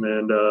throughout.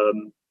 And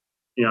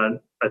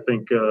I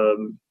think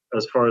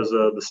as far as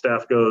the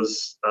staff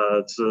goes,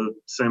 it's the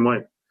same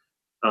way.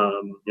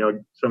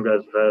 Some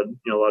guys have had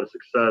a lot of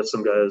success,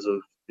 some guys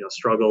have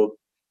struggled,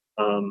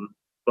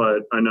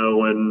 but I know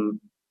when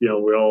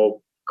we're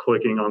all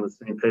clicking on the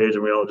same page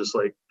and we all just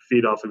like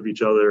feed off of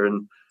each other,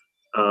 and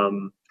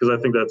because I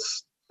think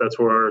that's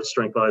where our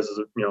strength lies. Is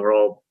we're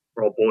all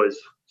boys,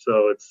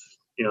 so it's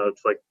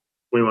it's like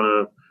we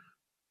want to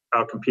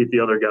outcompete the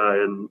other guy,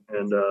 and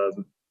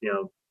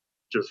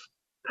just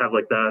have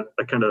like that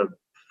kind of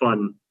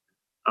fun.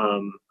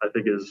 I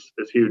think is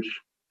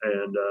huge,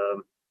 and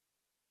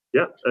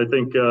I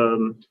think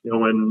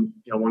when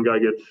one guy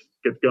gets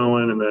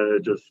going, and then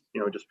it just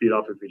just feed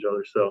off of each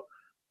other. So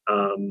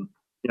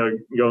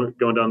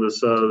going down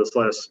this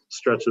last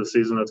stretch of the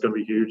season, that's going to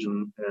be huge,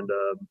 and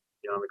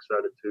I'm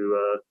excited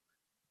to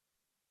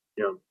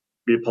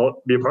be a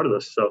part of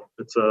this. So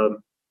it's going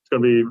to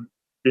be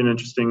an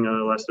interesting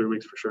last 3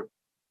 weeks for sure.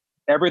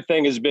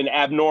 Everything has been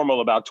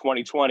abnormal about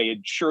 2020. It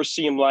sure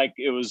seemed like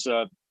it was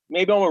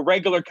maybe on a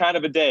regular kind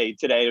of a day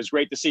today. It was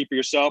great to see for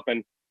yourself,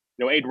 and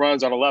 8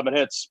 runs on 11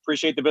 hits.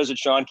 Appreciate the visit,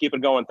 Sean. Keep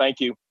it going. Thank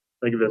you.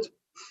 Thank you, Vince.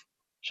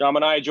 Sean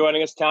Manaea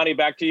joining us. Townie,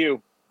 back to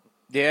you.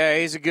 Yeah,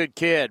 he's a good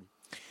kid.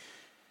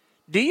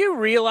 Do you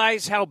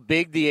realize how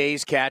big the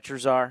A's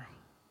catchers are?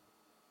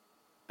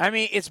 I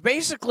mean, it's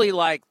basically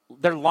like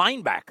they're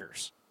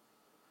linebackers.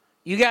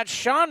 You got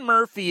Sean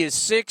Murphy is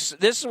 6.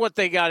 This is what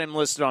they got him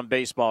listed on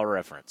Baseball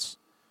Reference.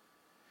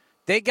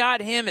 They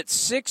got him at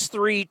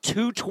 6'3",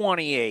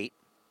 228.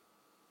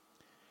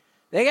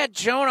 They got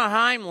Jonah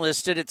Heim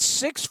listed at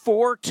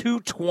 6'4",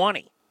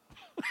 220.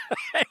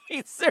 I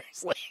mean,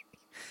 seriously.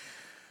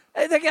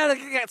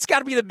 It's got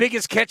to be the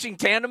biggest catching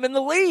tandem in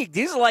the league.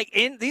 These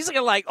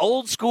are like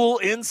old school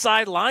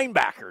inside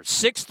linebackers.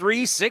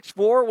 6'3",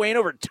 6'4", weighing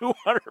over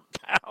 200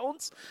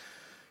 pounds.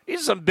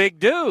 These are some big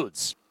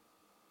dudes.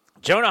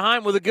 Jonah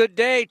Heim with a good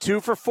day, 2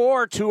 for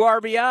 4, 2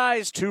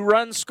 RBIs, 2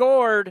 runs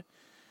scored.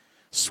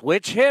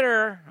 Switch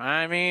hitter.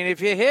 I mean,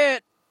 if you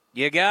hit,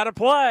 you got to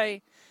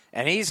play.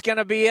 And he's going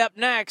to be up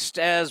next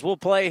as we'll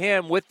play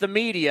him with the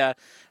media.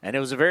 And it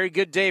was a very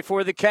good day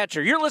for the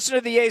catcher. You're listening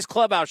to the A's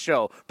Clubhouse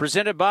Show,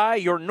 presented by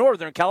your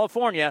Northern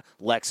California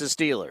Lexus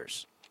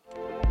dealers.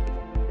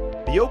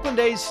 The Oakland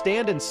A's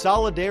stand in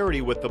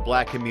solidarity with the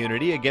black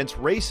community against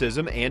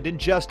racism and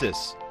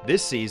injustice.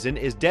 This season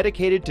is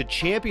dedicated to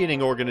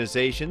championing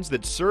organizations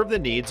that serve the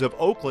needs of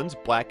Oakland's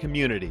black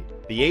community.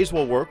 The A's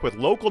will work with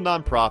local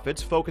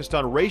nonprofits focused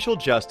on racial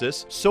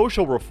justice,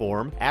 social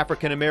reform,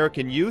 African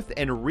American youth,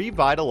 and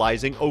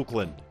revitalizing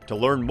Oakland. To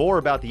learn more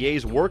about the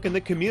A's work in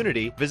the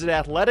community, visit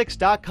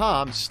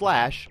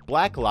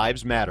athletics.com/Black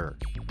Lives Matter.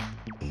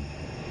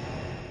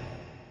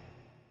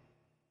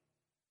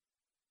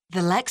 The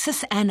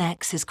Lexus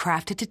NX is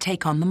crafted to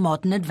take on the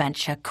modern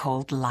adventure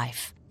called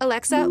life.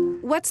 Alexa,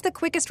 what's the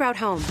quickest route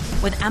home?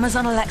 With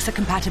Amazon Alexa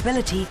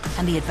compatibility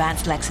and the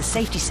advanced Lexus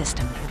safety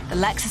system, the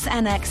Lexus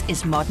NX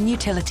is modern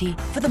utility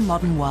for the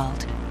modern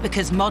world.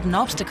 Because modern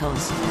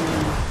obstacles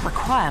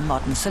require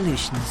modern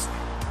solutions.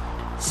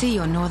 See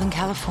your Northern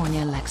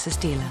California Lexus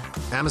dealer.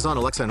 Amazon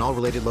Alexa and all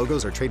related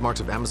logos are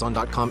trademarks of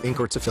Amazon.com Inc.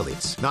 or its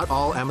affiliates. Not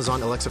all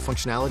Amazon Alexa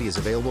functionality is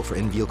available for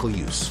in-vehicle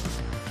use.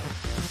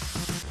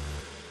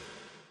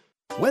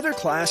 Whether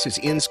class is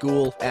in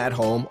school, at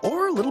home,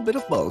 or a little bit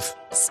of both,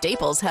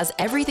 Staples has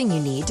everything you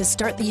need to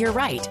start the year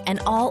right,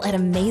 and all at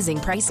amazing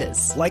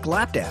prices. like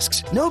lap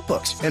desks,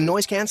 notebooks, and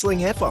noise-canceling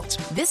headphones.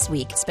 This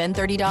week, spend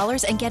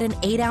 $30 and get an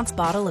 8-ounce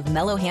bottle of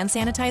Mellow hand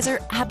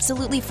sanitizer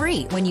absolutely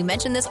free when you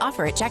mention this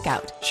offer at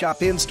checkout.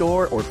 Shop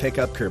in-store or pick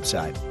up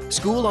curbside.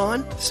 School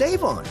on,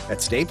 save on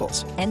at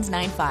Staples. Ends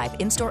 9/5,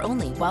 in-store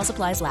only, while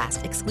supplies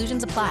last.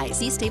 Exclusions apply.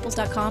 See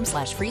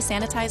staples.com/free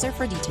sanitizer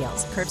for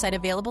details. Curbside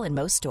available in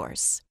most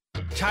stores.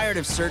 Tired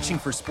of searching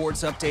for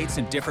sports updates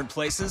in different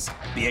places?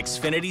 The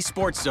Xfinity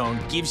Sports Zone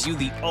gives you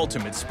the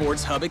ultimate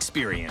sports hub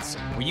experience,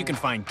 where you can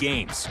find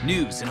games,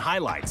 news, and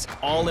highlights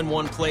all in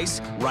one place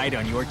right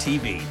on your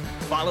TV.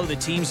 Follow the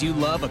teams you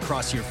love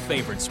across your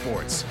favorite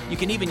sports. You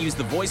can even use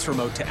the voice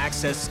remote to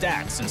access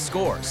stats and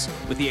scores.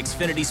 With the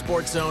Xfinity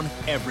Sports Zone,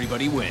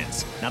 everybody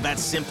wins. Now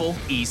that's simple,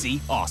 easy,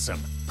 awesome.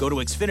 Go to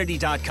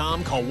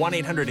Xfinity.com, call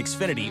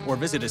 1-800-XFINITY, or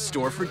visit a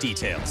store for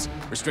details.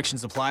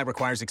 Restrictions apply.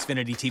 Requires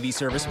Xfinity TV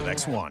service with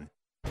X1.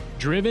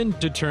 Driven,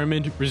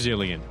 determined,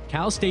 resilient.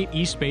 Cal State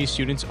East Bay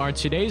students are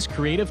today's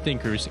creative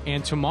thinkers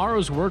and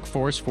tomorrow's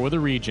workforce for the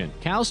region.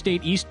 Cal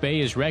State East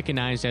Bay is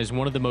recognized as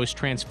one of the most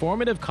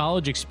transformative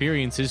college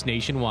experiences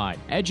nationwide,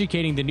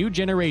 educating the new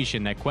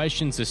generation that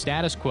questions the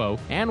status quo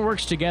and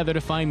works together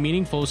to find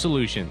meaningful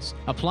solutions.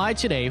 Apply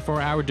today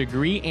for our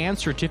degree and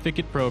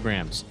certificate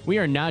programs. We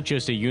are not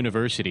just a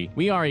university,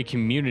 we are a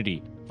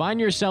community.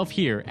 Find yourself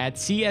here at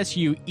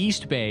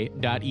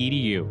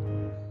csueastbay.edu.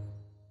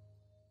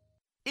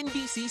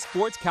 NBC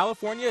Sports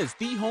California is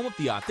the home of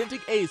the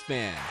authentic A's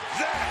fan.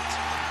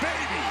 That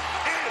baby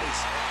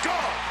is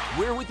gone.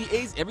 We're with the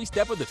A's every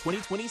step of the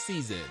 2020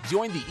 season.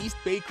 Join the East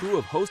Bay crew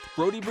of host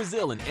Brody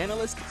Brazil and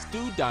analyst Stu,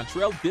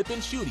 Dontrell, Bip,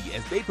 and Shooty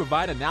as they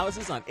provide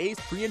analysis on A's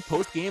pre- and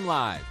post-game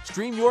live.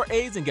 Stream your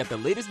A's and get the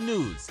latest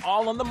news,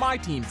 all on the My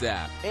Teams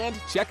app. And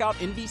check out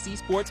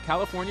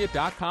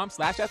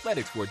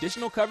NBCSportsCalifornia.com/athletics for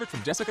additional coverage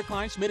from Jessica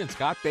Kleinschmidt and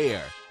Scott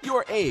Bayer.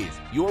 Your A's,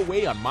 your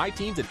way on My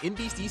Teams and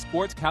NBC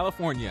Sports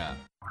California.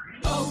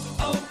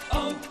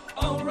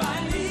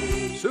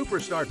 O'Reilly.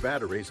 Superstart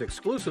batteries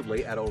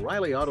exclusively at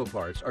O'Reilly Auto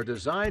Parts are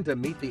designed to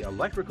meet the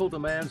electrical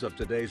demands of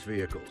today's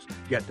vehicles.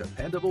 Get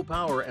dependable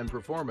power and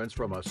performance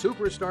from a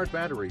Superstart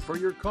battery for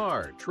your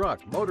car,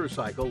 truck,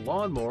 motorcycle,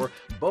 lawnmower,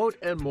 boat,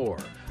 and more.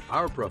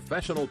 Our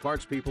professional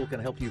parts people can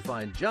help you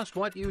find just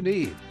what you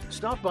need.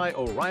 Stop by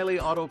O'Reilly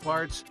Auto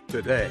Parts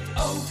today.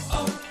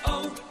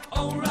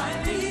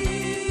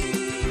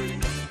 O'Reilly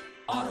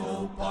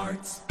Auto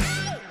Parts.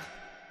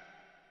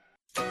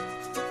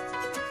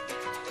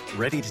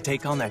 Ready to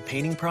take on that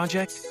painting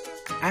project?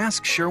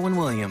 Ask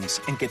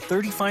Sherwin-Williams and get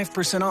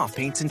 35% off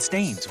paints and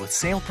stains with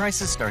sale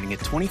prices starting at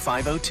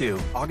 $25.02,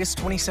 August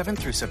 27th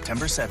through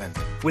September 7th.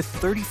 With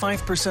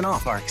 35%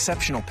 off our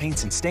exceptional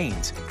paints and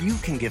stains, you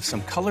can give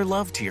some color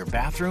love to your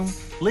bathroom,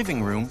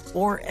 living room,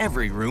 or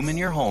every room in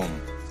your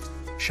home.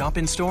 Shop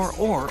in-store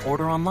or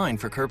order online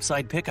for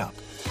curbside pickup.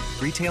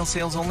 Retail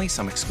sales only.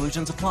 Some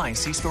exclusions apply.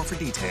 See store for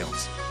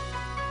details.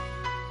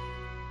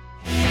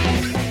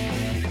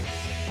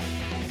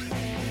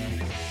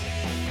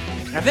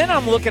 And then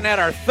I'm looking at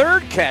our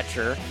third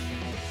catcher,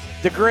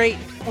 the great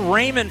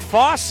Raymond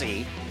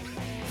Fosse.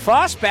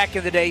 Fosse back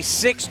in the day,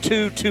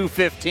 6'2",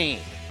 215.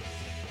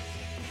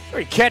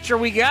 Every catcher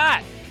we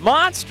got.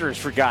 Monsters,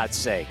 for God's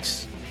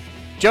sakes.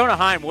 Jonah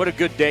Heim, what a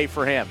good day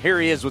for him. Here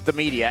he is with the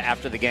media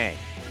after the game.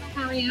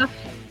 How are you?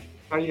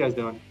 How are you guys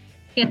doing?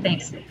 Good,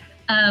 thanks.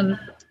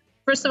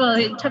 First of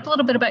all, talk a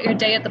little bit about your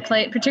day at the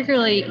plate,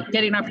 particularly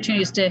getting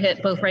opportunities to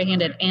hit both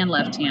right-handed and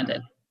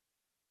left-handed.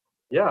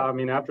 Yeah, I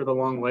mean, after the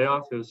long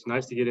layoff, it was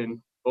nice to get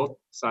in both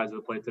sides of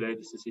the plate today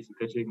just to see some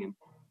pitching. And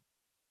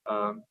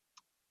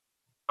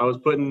I was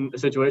put in a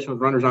situation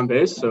with runners on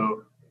base,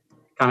 so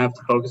kind of have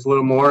to focus a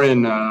little more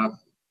and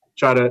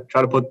try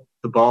to put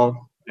the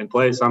ball in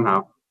play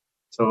somehow.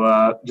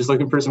 So just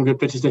looking for some good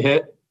pitches to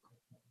hit.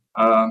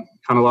 Kind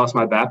of lost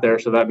my bat there,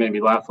 so that made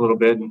me laugh a little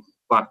bit and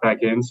lock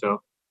back in.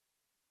 So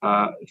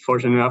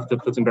fortunate enough to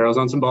put some barrels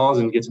on some balls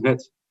and get some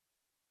hits.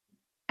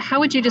 How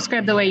would you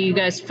describe the way you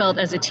guys felt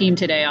as a team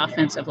today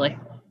offensively?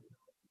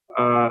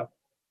 I'd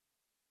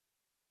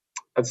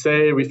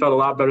say we felt a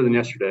lot better than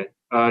yesterday.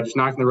 Just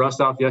knocking the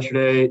rust off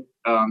yesterday,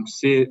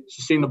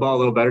 seeing the ball a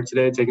little better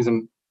today,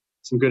 taking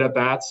some good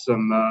at-bats,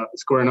 some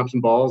squaring up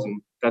some balls,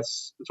 and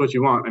that's what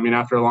you want. I mean,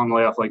 after a long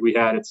layoff like we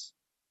had, it's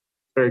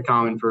very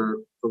common for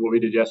what we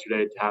did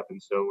yesterday to happen.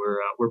 So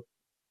we're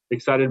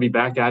excited to be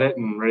back at it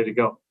and ready to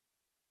go.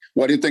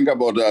 What do you think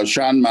about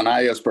Sean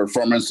Manaya's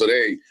performance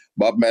today?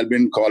 Bob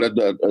Melvin called it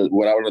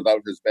without a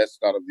doubt his best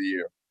start of the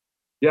year.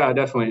 Yeah,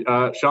 definitely.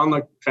 Sean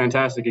looked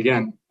fantastic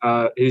again.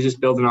 He's just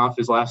building off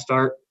his last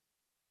start.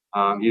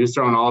 He was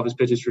throwing all of his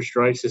pitches for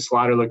strikes. His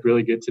slider looked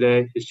really good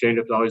today. His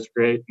changeup is always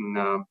great.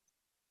 And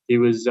he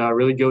was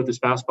really good with his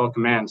fastball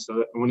command.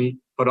 So when he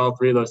put all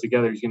three of those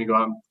together, he's going to go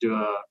out and do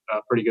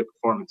a pretty good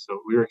performance.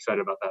 So we were excited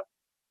about that.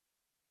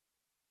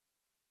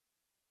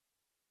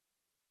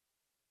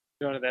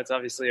 Jonah, that's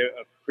obviously a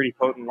pretty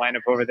potent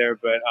lineup over there,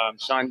 but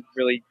Sean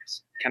really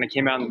kind of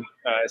came out and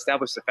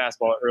established the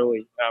fastball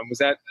early. Was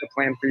that the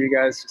plan for you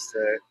guys, just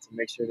to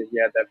make sure that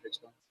you had that pitch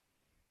on?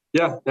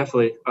 Yeah,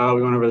 definitely.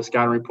 We went over the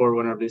scouting report,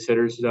 went over these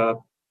hitters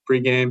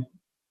pre-game,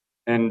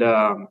 and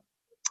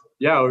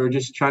we were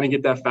just trying to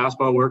get that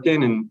fastball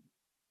working and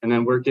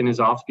then working his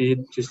off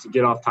speed just to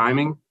get off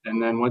timing.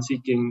 And then once he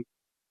can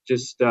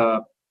just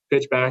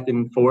pitch back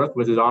and forth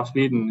with his off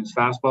speed and his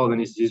fastball, then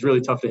he's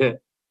really tough to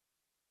hit.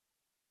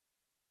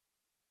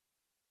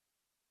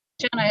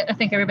 John, I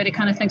think everybody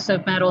kind of thinks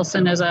of Matt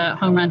Olson as a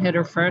home run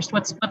hitter first.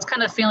 What's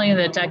kind of feeling in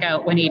the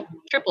dugout when he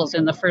triples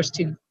in the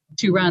first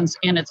two runs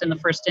and it's in the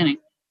first inning?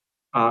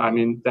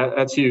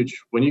 That's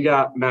huge. When you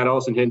got Matt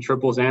Olson hitting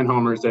triples and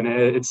homers, then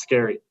it's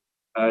scary.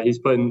 He's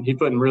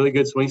putting really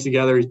good swings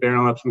together. He's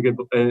barreling up some good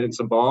and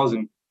some balls,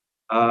 and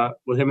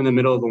with him in the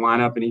middle of the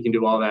lineup, and he can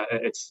do all that.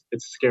 It's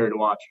scary to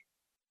watch.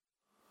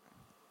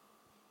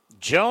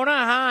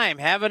 Jonah Heim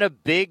having a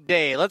big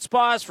day. Let's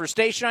pause for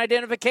station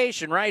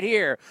identification right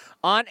here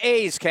on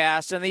A's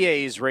Cast and the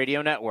A's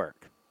Radio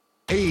Network.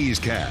 A's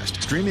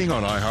Cast, streaming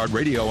on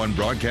iHeartRadio and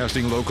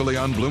broadcasting locally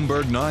on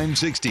Bloomberg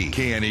 960,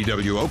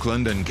 KNEW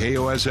Oakland, and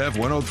KOSF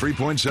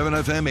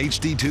 103.7 FM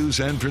HD2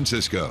 San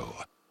Francisco.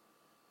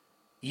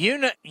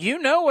 You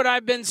know what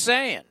I've been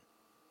saying.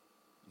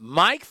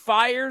 Mike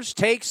Fiers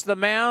takes the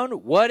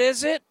mound. What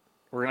is it?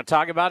 We're going to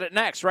talk about it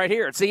next right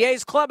here. It's the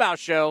A's Clubhouse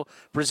Show,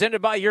 presented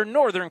by your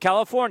Northern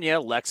California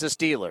Lexus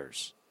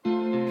dealers.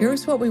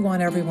 Here's what we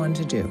want everyone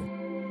to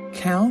do.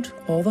 Count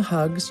all the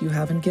hugs you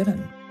haven't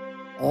given,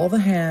 all the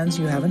hands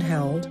you haven't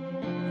held,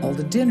 all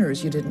the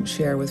dinners you didn't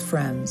share with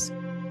friends,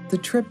 the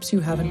trips you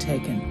haven't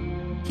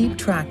taken. Keep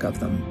track of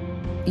them.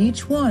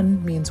 Each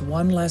one means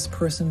one less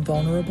person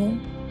vulnerable,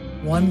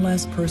 one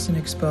less person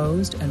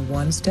exposed, and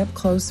one step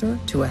closer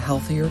to a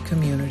healthier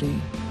community.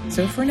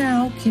 So for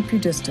now, keep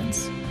your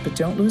distance, but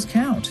don't lose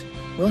count.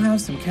 We'll have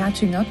some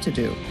catching up to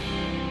do.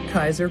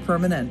 Kaiser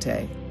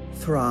Permanente.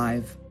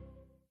 Thrive.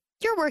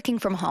 You're working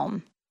from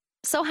home.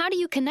 So how do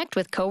you connect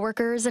with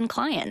coworkers and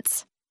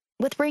clients?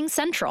 With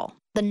RingCentral,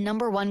 the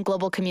 #1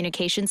 global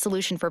communication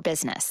solution for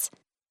business.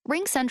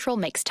 RingCentral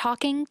makes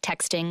talking,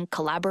 texting,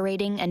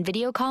 collaborating, and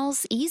video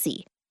calls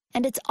easy.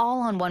 And it's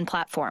all on one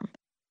platform.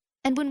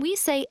 And when we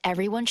say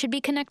everyone should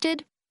be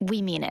connected,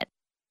 we mean it.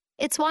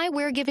 It's why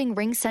we're giving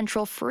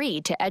RingCentral free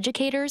to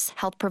educators,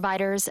 health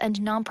providers, and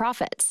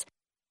nonprofits.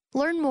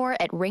 Learn more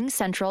at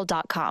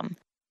ringcentral.com.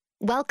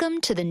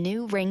 Welcome to the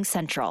new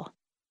RingCentral.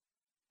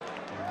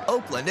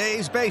 Oakland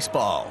A's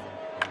baseball.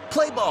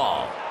 Play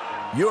ball.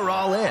 You're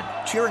all in,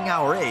 cheering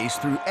our A's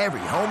through every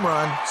home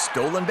run,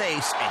 stolen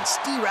base, and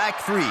Steerack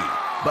 3.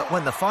 But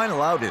when the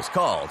final out is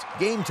called,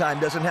 game time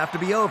doesn't have to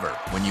be over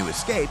when you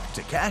escape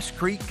to Cache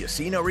Creek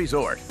Casino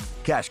Resort.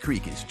 Cache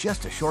Creek is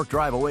just a short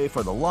drive away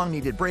for the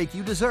long-needed break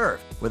you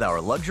deserve with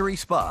our luxury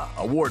spa,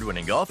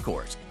 award-winning golf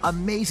course,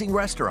 amazing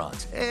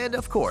restaurants, and,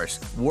 of course,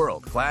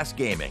 world-class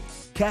gaming.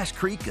 Cache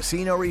Creek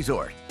Casino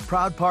Resort,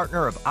 proud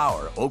partner of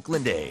our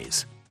Oakland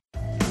A's.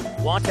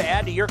 Want to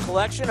add to your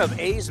collection of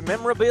A's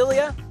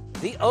memorabilia?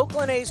 The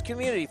Oakland A's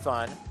Community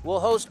Fund will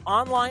host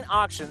online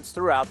auctions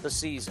throughout the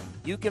season.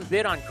 You can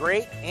bid on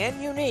great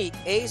and unique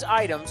A's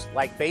items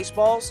like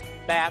baseballs,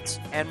 bats,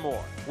 and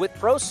more, with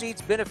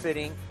proceeds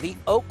benefiting the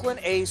Oakland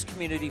A's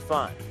Community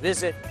Fund.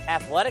 Visit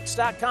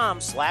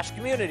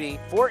athletics.com/community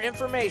for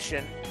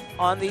information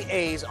on the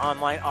A's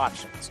online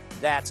auctions.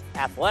 That's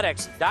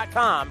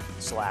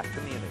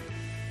athletics.com/community.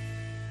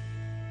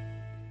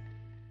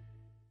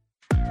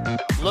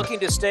 Looking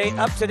to stay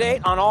up to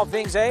date on all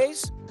things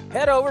A's?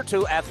 Head over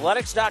to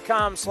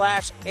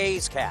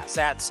athletics.com/A'sCast.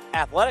 That's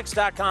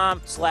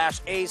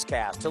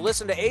athletics.com/A'sCast to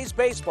listen to A's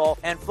baseball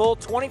and full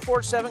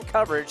 24/7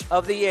 coverage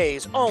of the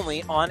A's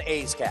only on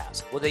A's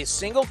Cast. With a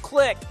single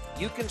click,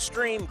 you can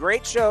stream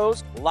great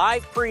shows,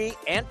 live pre-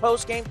 and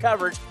post-game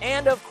coverage,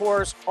 and, of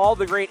course, all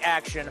the great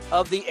action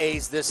of the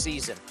A's this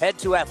season. Head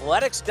to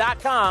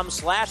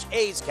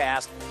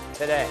athletics.com/A'sCast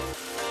today.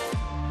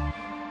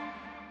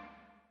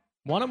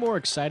 Want a more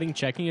exciting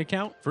checking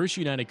account? First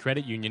United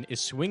Credit Union is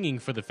swinging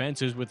for the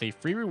fences with a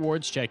free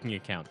rewards checking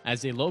account.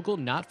 As a local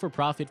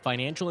not-for-profit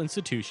financial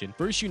institution,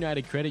 First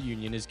United Credit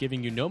Union is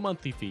giving you no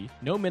monthly fee,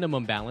 no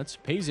minimum balance,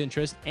 pays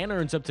interest, and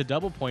earns up to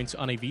double points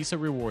on a Visa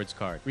rewards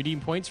card.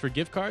 Redeem points for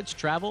gift cards,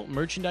 travel,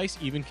 merchandise,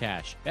 even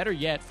cash. Better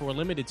yet, for a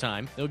limited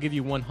time, they'll give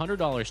you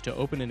 $100 to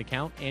open an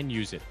account and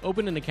use it.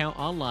 Open an account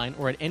online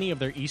or at any of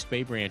their East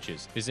Bay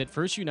branches. Visit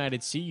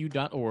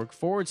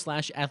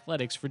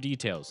firstunitedcu.org/athletics for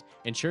details.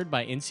 Insured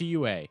by NCUA.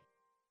 The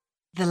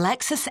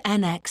Lexus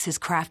NX is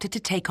crafted to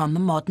take on the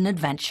modern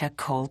adventure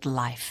called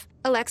life.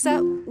 Alexa,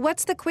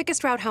 what's the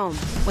quickest route home?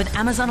 With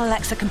Amazon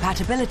Alexa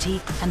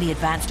compatibility and the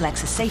advanced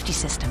Lexus safety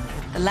system,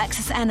 the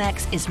Lexus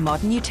NX is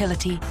modern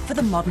utility for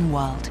the modern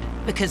world.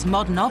 Because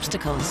modern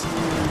obstacles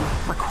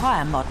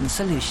require modern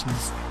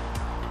solutions.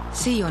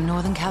 See your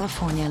Northern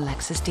California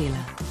Lexus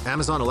dealer.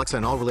 Amazon Alexa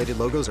and all related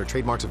logos are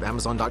trademarks of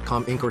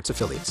Amazon.com Inc. or its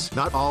affiliates.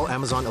 Not all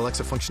Amazon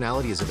Alexa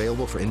functionality is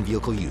available for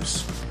in-vehicle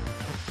use.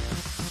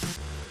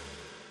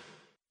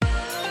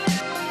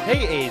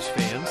 Hey A's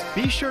fans,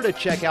 be sure to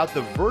check out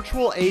the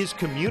virtual A's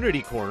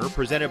Community Corner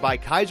presented by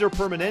Kaiser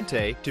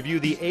Permanente to view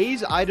the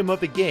A's item of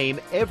the game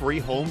every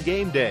home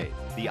game day.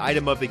 The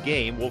item of the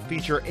game will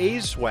feature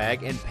A's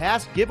swag and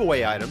past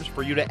giveaway items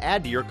for you to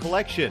add to your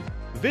collection.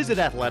 Visit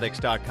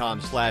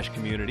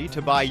athletics.com/community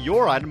to buy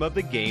your item of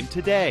the game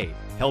today.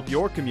 Help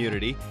your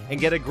community and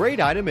get a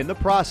great item in the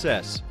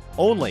process.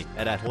 Only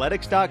at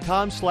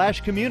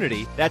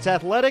athletics.com/community. That's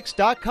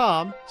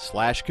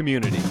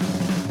athletics.com/community.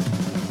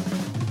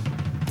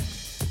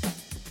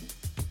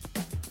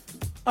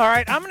 All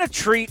right, I'm going to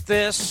treat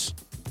this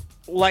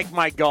like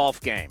my golf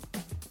game.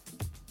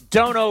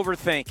 Don't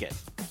overthink it.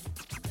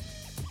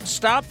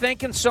 Stop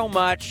thinking so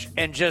much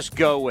and just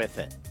go with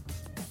it.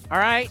 All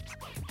right?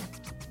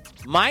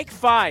 Mike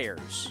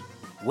Fiers,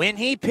 when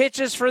he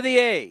pitches for the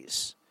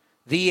A's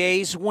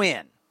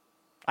win.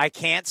 I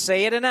can't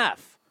say it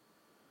enough.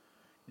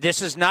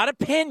 This is not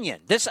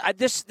opinion. This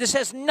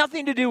has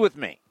nothing to do with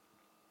me.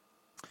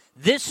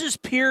 This is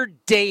pure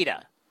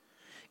data.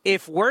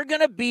 If we're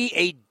going to be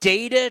a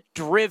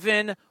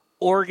data-driven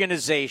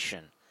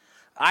organization,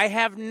 I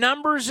have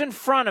numbers in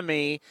front of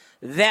me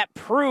that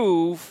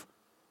prove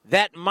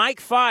that Mike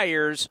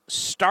Fiers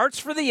starts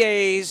for the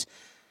A's.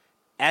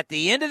 At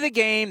the end of the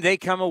game, they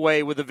come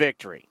away with a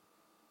victory.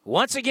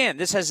 Once again,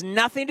 this has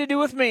nothing to do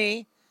with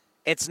me.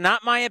 It's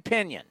not my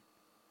opinion.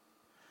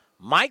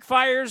 Mike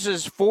Fiers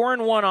is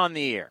 4-1 on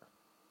the year.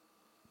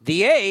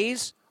 The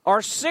A's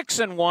are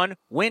 6-1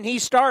 when he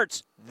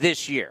starts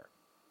this year.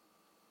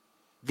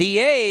 The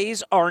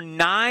A's are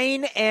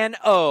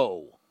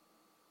 9-0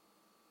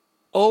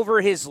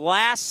 over his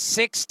last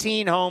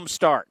 16 home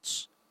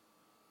starts.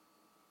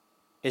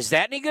 Is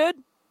that any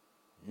good?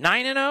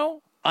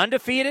 9-0,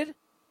 undefeated.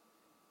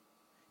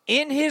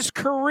 In his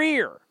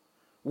career,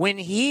 when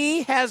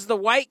he has the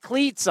white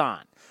cleats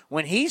on,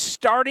 when he's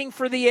starting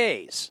for the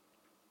A's,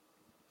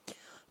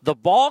 the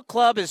ball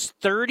club is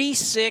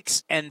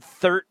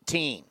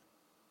 36-13.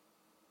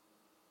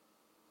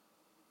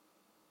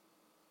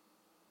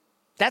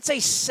 That's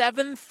a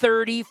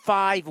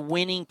 .735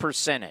 winning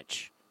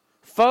percentage.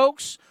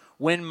 Folks,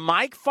 when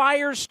Mike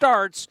Fiers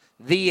starts,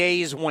 the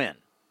A's win.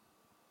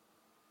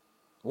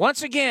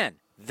 Once again,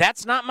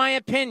 that's not my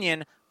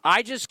opinion.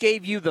 I just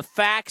gave you the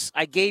facts.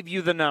 I gave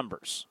you the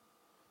numbers.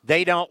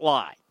 They don't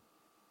lie.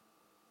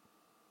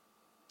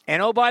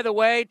 And oh, by the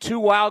way, 2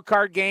 wild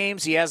card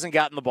games, he hasn't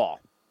gotten the ball.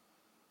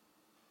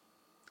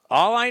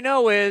 All I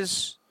know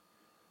is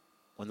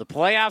when the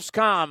playoffs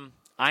come,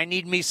 I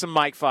need me some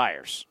Mike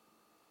Fiers.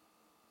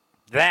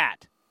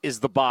 That is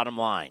the bottom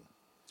line.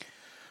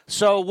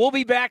 So we'll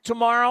be back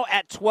tomorrow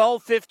at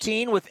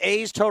 12:15 with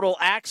A's Total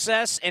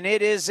Access, and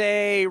it is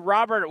a,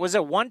 Robert, was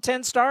it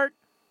 1:10 start?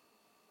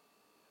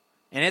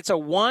 And it's a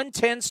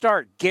 1:10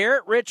 start.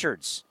 Garrett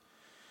Richards.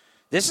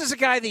 This is a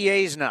guy the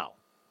A's know.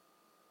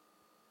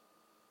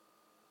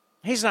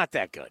 He's not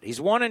that good.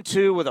 He's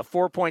 1-2 with a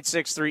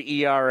 4.63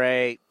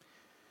 ERA.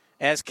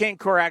 As Ken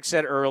Korak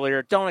said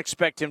earlier, don't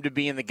expect him to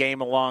be in the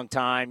game a long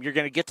time. You're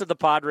going to get to the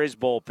Padres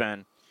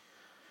bullpen.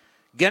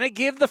 Going to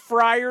give the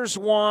Friars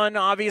one.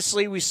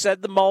 Obviously, we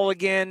said the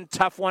mulligan,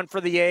 tough one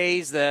for the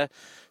A's, the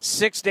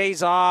 6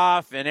 days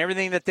off and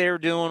everything that they were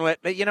doing with.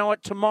 But you know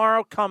what?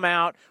 Tomorrow, come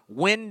out,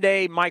 win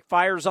day, Mike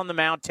Fiers on the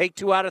mound, take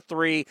 2 out of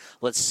 3.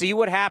 Let's see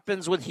what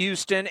happens with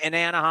Houston and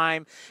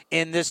Anaheim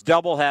in this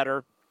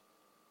doubleheader.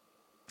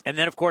 And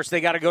then, of course, they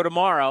got to go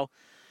tomorrow.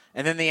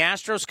 And then the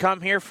Astros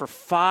come here for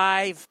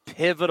 5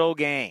 pivotal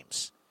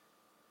games.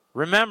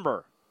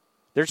 Remember,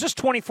 there's just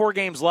 24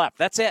 games left.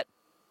 That's it.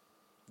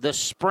 The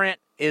sprint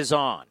is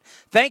on.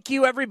 Thank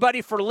you,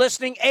 everybody, for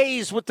listening.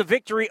 A's with the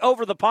victory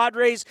over the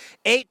Padres,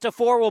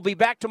 8-4. We'll be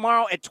back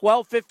tomorrow at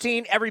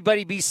 12:15.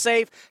 Everybody be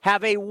safe.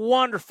 Have a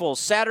wonderful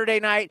Saturday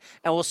night,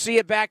 and we'll see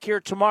you back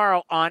here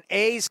tomorrow on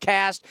A's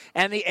Cast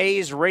and the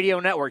A's Radio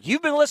Network.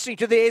 You've been listening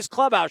to the A's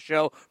Clubhouse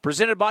Show,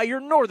 presented by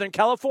your Northern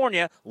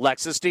California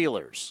Lexus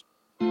dealers.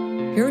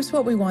 Here's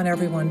what we want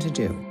everyone to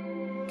do.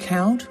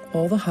 Count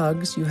all the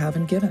hugs you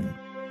haven't given,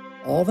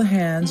 all the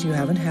hands you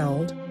haven't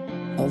held,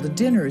 all the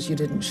dinners you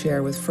didn't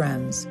share with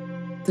friends,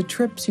 the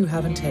trips you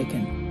haven't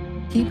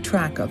taken. Keep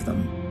track of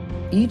them.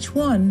 Each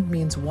one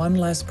means one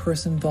less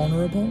person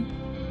vulnerable,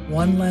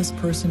 one less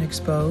person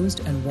exposed,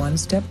 and one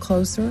step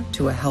closer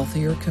to a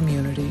healthier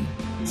community.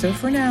 So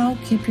for now,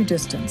 keep your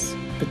distance,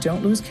 but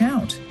don't lose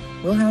count.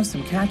 We'll have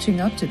some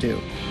catching up to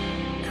do.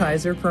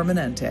 Kaiser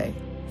Permanente.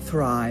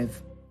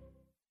 Thrive.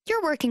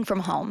 You're working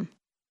from home.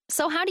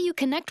 So how do you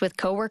connect with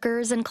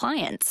coworkers and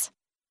clients?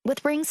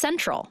 With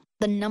RingCentral,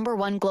 the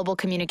 #1 global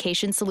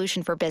communication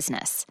solution for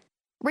business.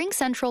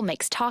 RingCentral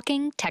makes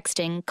talking,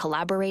 texting,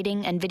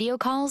 collaborating, and video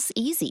calls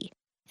easy.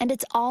 And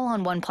it's all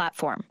on one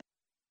platform.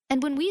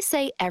 And when we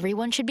say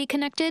everyone should be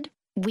connected,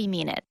 we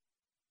mean it.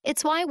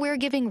 It's why we're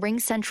giving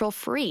RingCentral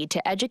free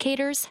to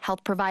educators,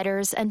 health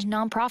providers, and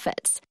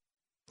nonprofits.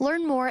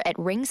 Learn more at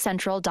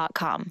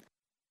ringcentral.com.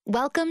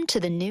 Welcome to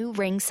the new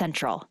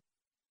RingCentral.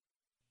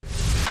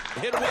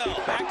 Hit well.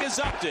 Back is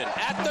Upton.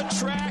 At the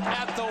track,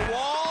 at the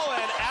wall,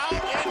 and out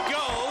it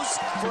goes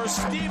for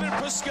Stephen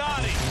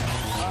Piscotty.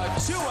 A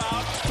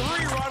 2-out,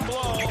 3-run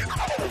blow.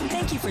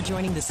 Thank you for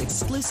joining this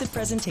exclusive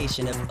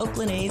presentation of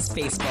Oakland A's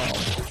baseball.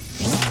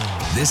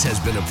 This has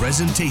been a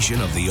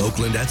presentation of the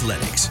Oakland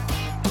Athletics.